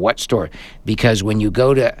you go, what store, because when you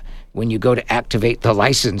go to activate the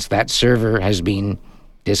license, that server has been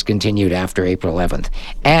discontinued after April 11th.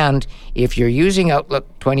 And if you're using Outlook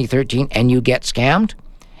 2013 and you get scammed,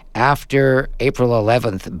 after April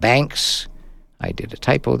 11th, banks, I did a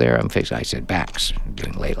typo there, I said banks,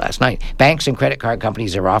 doing late last night. Banks and credit card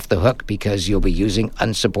companies are off the hook because you'll be using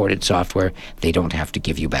unsupported software. They don't have to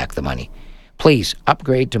give you back the money. Please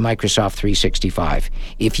upgrade to Microsoft 365.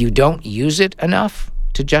 If you don't use it enough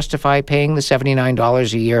to justify paying the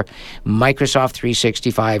 $79 a year, Microsoft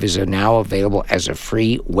 365 is now available as a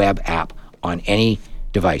free web app on any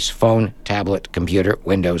device, phone, tablet, computer,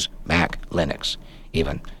 Windows, Mac, Linux,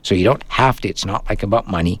 even. So you don't have to. It's not like about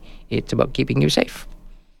money. It's about keeping you safe.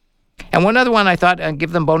 And one other one, I thought I'd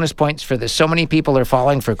give them bonus points for this. So many people are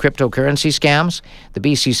falling for cryptocurrency scams. The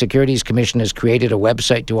BC Securities Commission has created a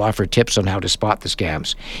website to offer tips on how to spot the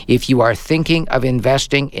scams. If you are thinking of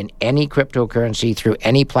investing in any cryptocurrency through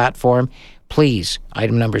any platform, please,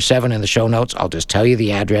 item number 7 in the show notes, I'll just tell you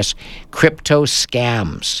the address,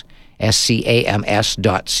 CryptoScams, SCAMS.ca.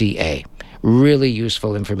 Really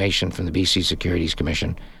useful information from the BC Securities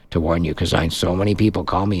Commission to warn you, because so many people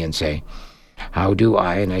call me and say, how do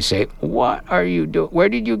I? And I say, what are you doing? Where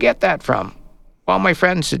did you get that from? Well, my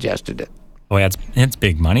friend suggested it. Oh, yeah, it's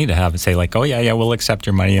big money to have it say like, oh, yeah, we'll accept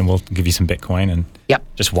your money and we'll give you some Bitcoin and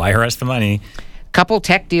just wire us the money. Couple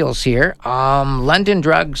tech deals here. London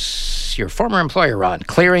Drugs, your former employer, Ron,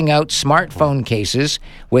 clearing out smartphone cases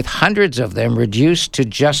with hundreds of them reduced to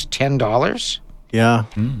just $10. Yeah.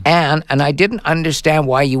 And I didn't understand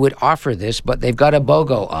why you would offer this, but they've got a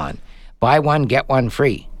BOGO on. Buy one, get one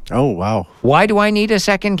free. Oh, wow. Why do I need a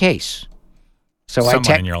second case? So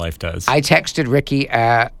someone in your life does. I texted Ricky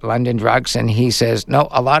at London Drugs, and he says, no,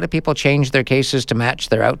 a lot of people change their cases to match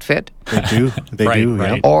their outfit. They do. Right.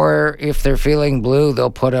 Yeah. Or if they're feeling blue, they'll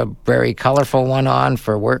put a very colorful one on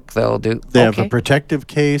for work. They have a protective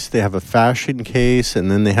case, they have a fashion case,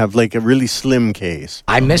 and then they have like a really slim case.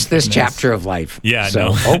 I missed this chapter of life. Yeah,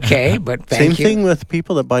 so, okay, but thank you. Same thing with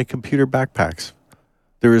people that buy computer backpacks.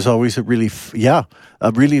 There is always a really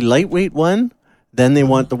lightweight one. Then they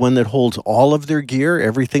want the one that holds all of their gear,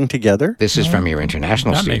 everything together. This is from your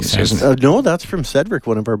international students, isn't it? No, that's from Cedric,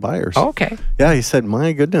 one of our buyers. Oh, okay. Yeah, he said,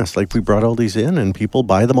 my goodness, like we brought all these in and people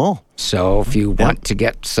buy them all. So if you want to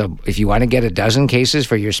get a dozen cases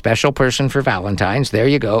for your special person for Valentine's, there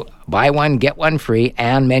you go. Buy one, get one free,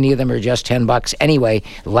 and many of them are just $10 anyway.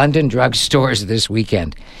 London Drug Stores this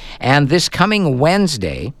weekend. And this coming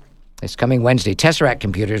Wednesday, Tesseract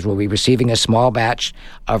Computers will be receiving a small batch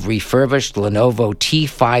of refurbished Lenovo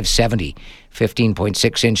T570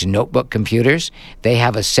 15.6-inch notebook computers. They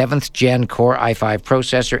have a 7th Gen Core i5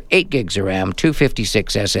 processor, 8 gigs of RAM,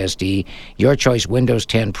 256 SSD, your choice Windows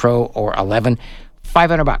 10 Pro or 11,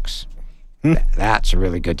 $500. That's a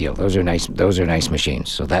really good deal. Those are nice machines.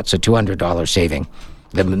 So that's a $200 saving.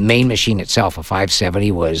 The main machine itself, a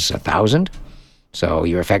 570, was $1,000. So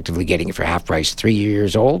you're effectively getting it for half price, 3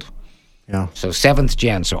 years old. Yeah. So 7th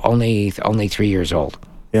gen, so only 3 years old.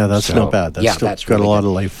 Yeah, that's not bad. That's got really a lot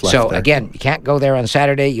of life left. So there. Again, you can't go there on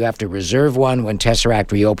Saturday. You have to reserve one when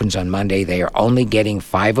Tesseract reopens on Monday. They are only getting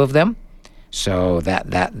 5 of them. So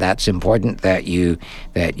that's important that you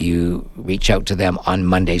reach out to them on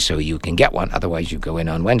Monday so you can get one. Otherwise, you go in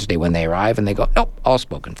on Wednesday when they arrive and they go, nope, all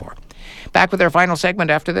spoken for. Back with our final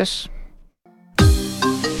segment after this.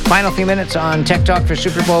 Final few minutes on Tech Talk for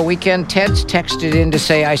Super Bowl weekend. Ted's texted in to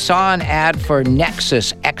say, I saw an ad for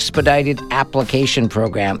Nexus Expedited Application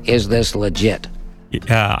Program. Is this legit?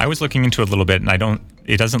 Yeah, I was looking into it a little bit, and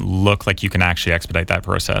it doesn't look like you can actually expedite that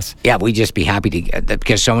process. Yeah, we'd just be happy to get that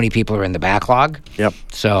because so many people are in the backlog. Yep.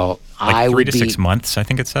 So like I 3 would to 6 months, I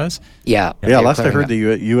think it says. Yeah. Yeah, last I heard, the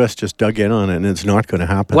U.S. just dug in on it, and it's not going to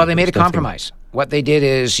happen. Well, they made a compromise. What they did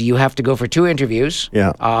is you have to go for 2 interviews.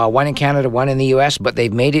 Yeah. One in Canada, one in the U.S., but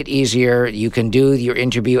they've made it easier. You can do your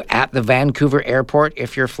interview at the Vancouver airport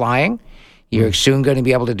if you're flying. You're soon going to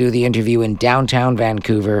be able to do the interview in downtown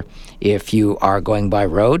Vancouver if you are going by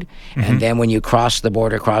road. Mm-hmm. And then when you cross the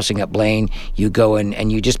border, crossing at Blaine, you go in and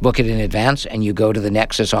you just book it in advance and you go to the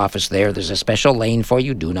Nexus office there. There's a special lane for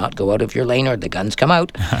you. Do not go out of your lane or the guns come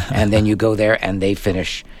out. And then you go there and they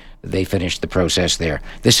finish the process there.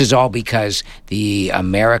 This is all because the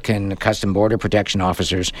American Custom Border Protection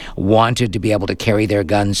officers wanted to be able to carry their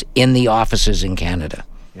guns in the offices in Canada.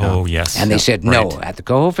 Yeah. Oh, yes. And they said, no, at the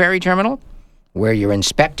Coho Ferry Terminal, where you're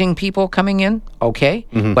inspecting people coming in, okay,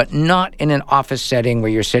 but not in an office setting where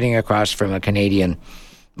you're sitting across from a Canadian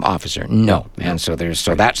officer. No. And so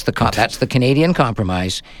that's the Canadian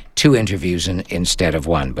compromise, 2 interviews instead of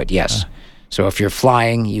 1. But yes. So if you're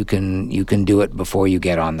flying, you can do it before you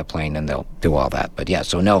get on the plane, and they'll do all that. But yeah,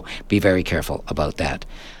 so no, be very careful about that.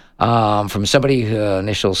 From somebody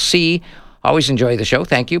initial C, always enjoy the show.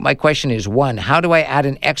 Thank you. My question is 1, how do I add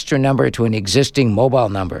an extra number to an existing mobile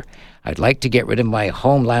number? I'd like to get rid of my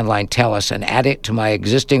home landline TELUS and add it to my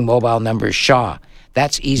existing mobile number Shaw.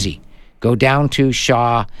 That's easy. Go down to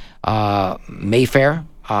Shaw Mayfair.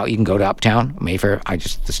 You can go to Uptown Mayfair.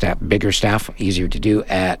 Bigger staff, easier to do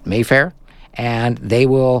at Mayfair. And they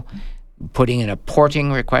will putting in a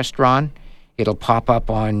porting request, Ron. It'll pop up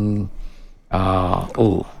on,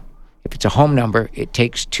 if it's a home number, it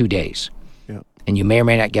takes 2 days. Yeah. And you may or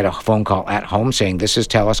may not get a phone call at home saying, this is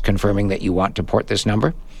TELUS confirming that you want to port this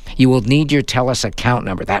number. You will need your TELUS account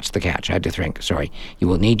number. That's the catch. I had to think. Sorry. You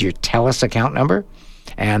will need your TELUS account number,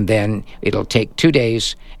 and then it'll take 2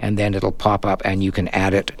 days, and then it'll pop up, and you can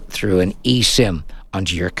add it through an eSIM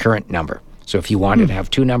onto your current number. So if you wanted to have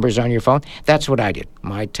 2 numbers on your phone, that's what I did.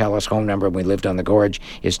 My TELUS home number when we lived on the Gorge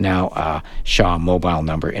is now a Shaw mobile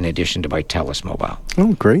number in addition to my TELUS mobile.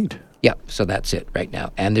 Oh, great. Yep, so that's it right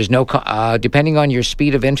now. And there's no, depending on your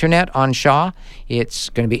speed of internet on Shaw, it's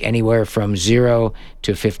going to be anywhere from $0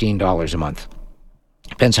 to $15 a month.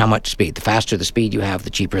 Depends how much speed. The faster the speed you have, the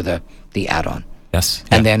cheaper the add-on. Yes.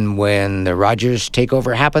 And then when the Rogers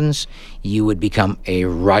takeover happens, you would become a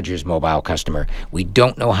Rogers mobile customer. We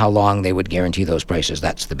don't know how long they would guarantee those prices.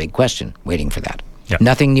 That's the big question, waiting for that. Yep.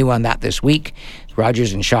 Nothing new on that this week.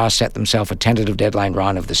 Rogers and Shaw set themselves a tentative deadline,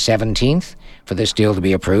 Ron, of the 17th for this deal to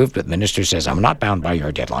be approved. But the minister says, I'm not bound by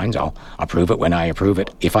your deadlines. I'll approve it when I approve it,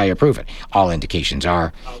 if I approve it. All indications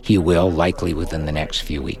are he will, likely within the next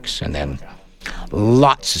few weeks. And then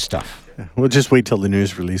lots of stuff. We'll just wait till the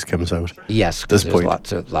news release comes out. Yes, because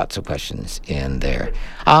there's lots of questions in there.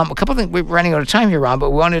 A couple of things. We're running out of time here, Ron,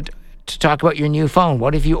 but we wanted to talk about your new phone.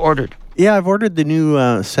 What have you ordered? Yeah, I've ordered the new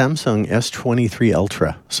Samsung S23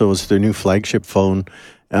 Ultra. So it's their new flagship phone.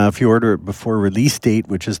 If you order it before release date,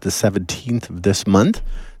 which is the 17th of this month,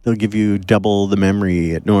 they'll give you double the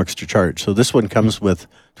memory at no extra charge. So this one comes with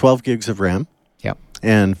 12 gigs of RAM. Yep.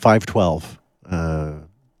 And 512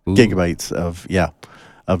 gigabytes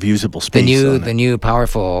of usable space. The new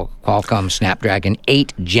powerful Qualcomm Snapdragon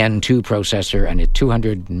 8 Gen 2 processor and a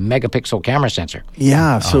 200 megapixel camera sensor.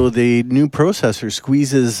 Yeah, so the new processor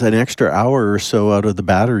squeezes an extra hour or so out of the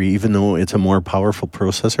battery, even though it's a more powerful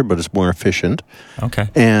processor, but it's more efficient. Okay.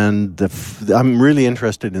 And I'm really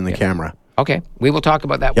interested in the camera. Okay. We will talk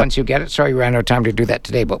about that once you get it. Sorry, we ran out of time to do that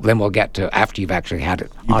today, but then we'll get to after you've actually had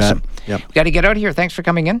it. Awesome. Yep. We got to get out of here. Thanks for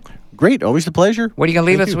coming in. Great. Always a pleasure. What are you going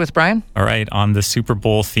to leave us with, Brian? All right. On the Super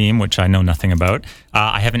Bowl theme, which I know nothing about,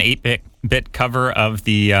 I have an 8-bit cover of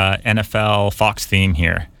the NFL Fox theme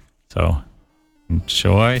here. So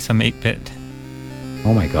enjoy some 8-bit.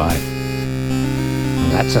 Oh, my God.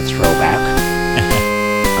 That's a throwback.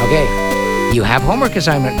 Okay. You have homework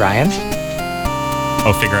assignment, Brian.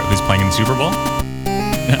 Oh, figure out who's playing in the Super Bowl?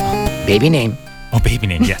 No. Baby name. Oh, baby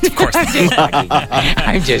name. Yes, of course.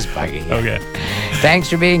 I'm just bugging you. Okay. Thanks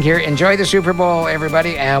for being here. Enjoy the Super Bowl,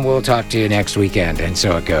 everybody, and we'll talk to you next weekend. And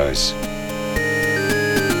so it goes.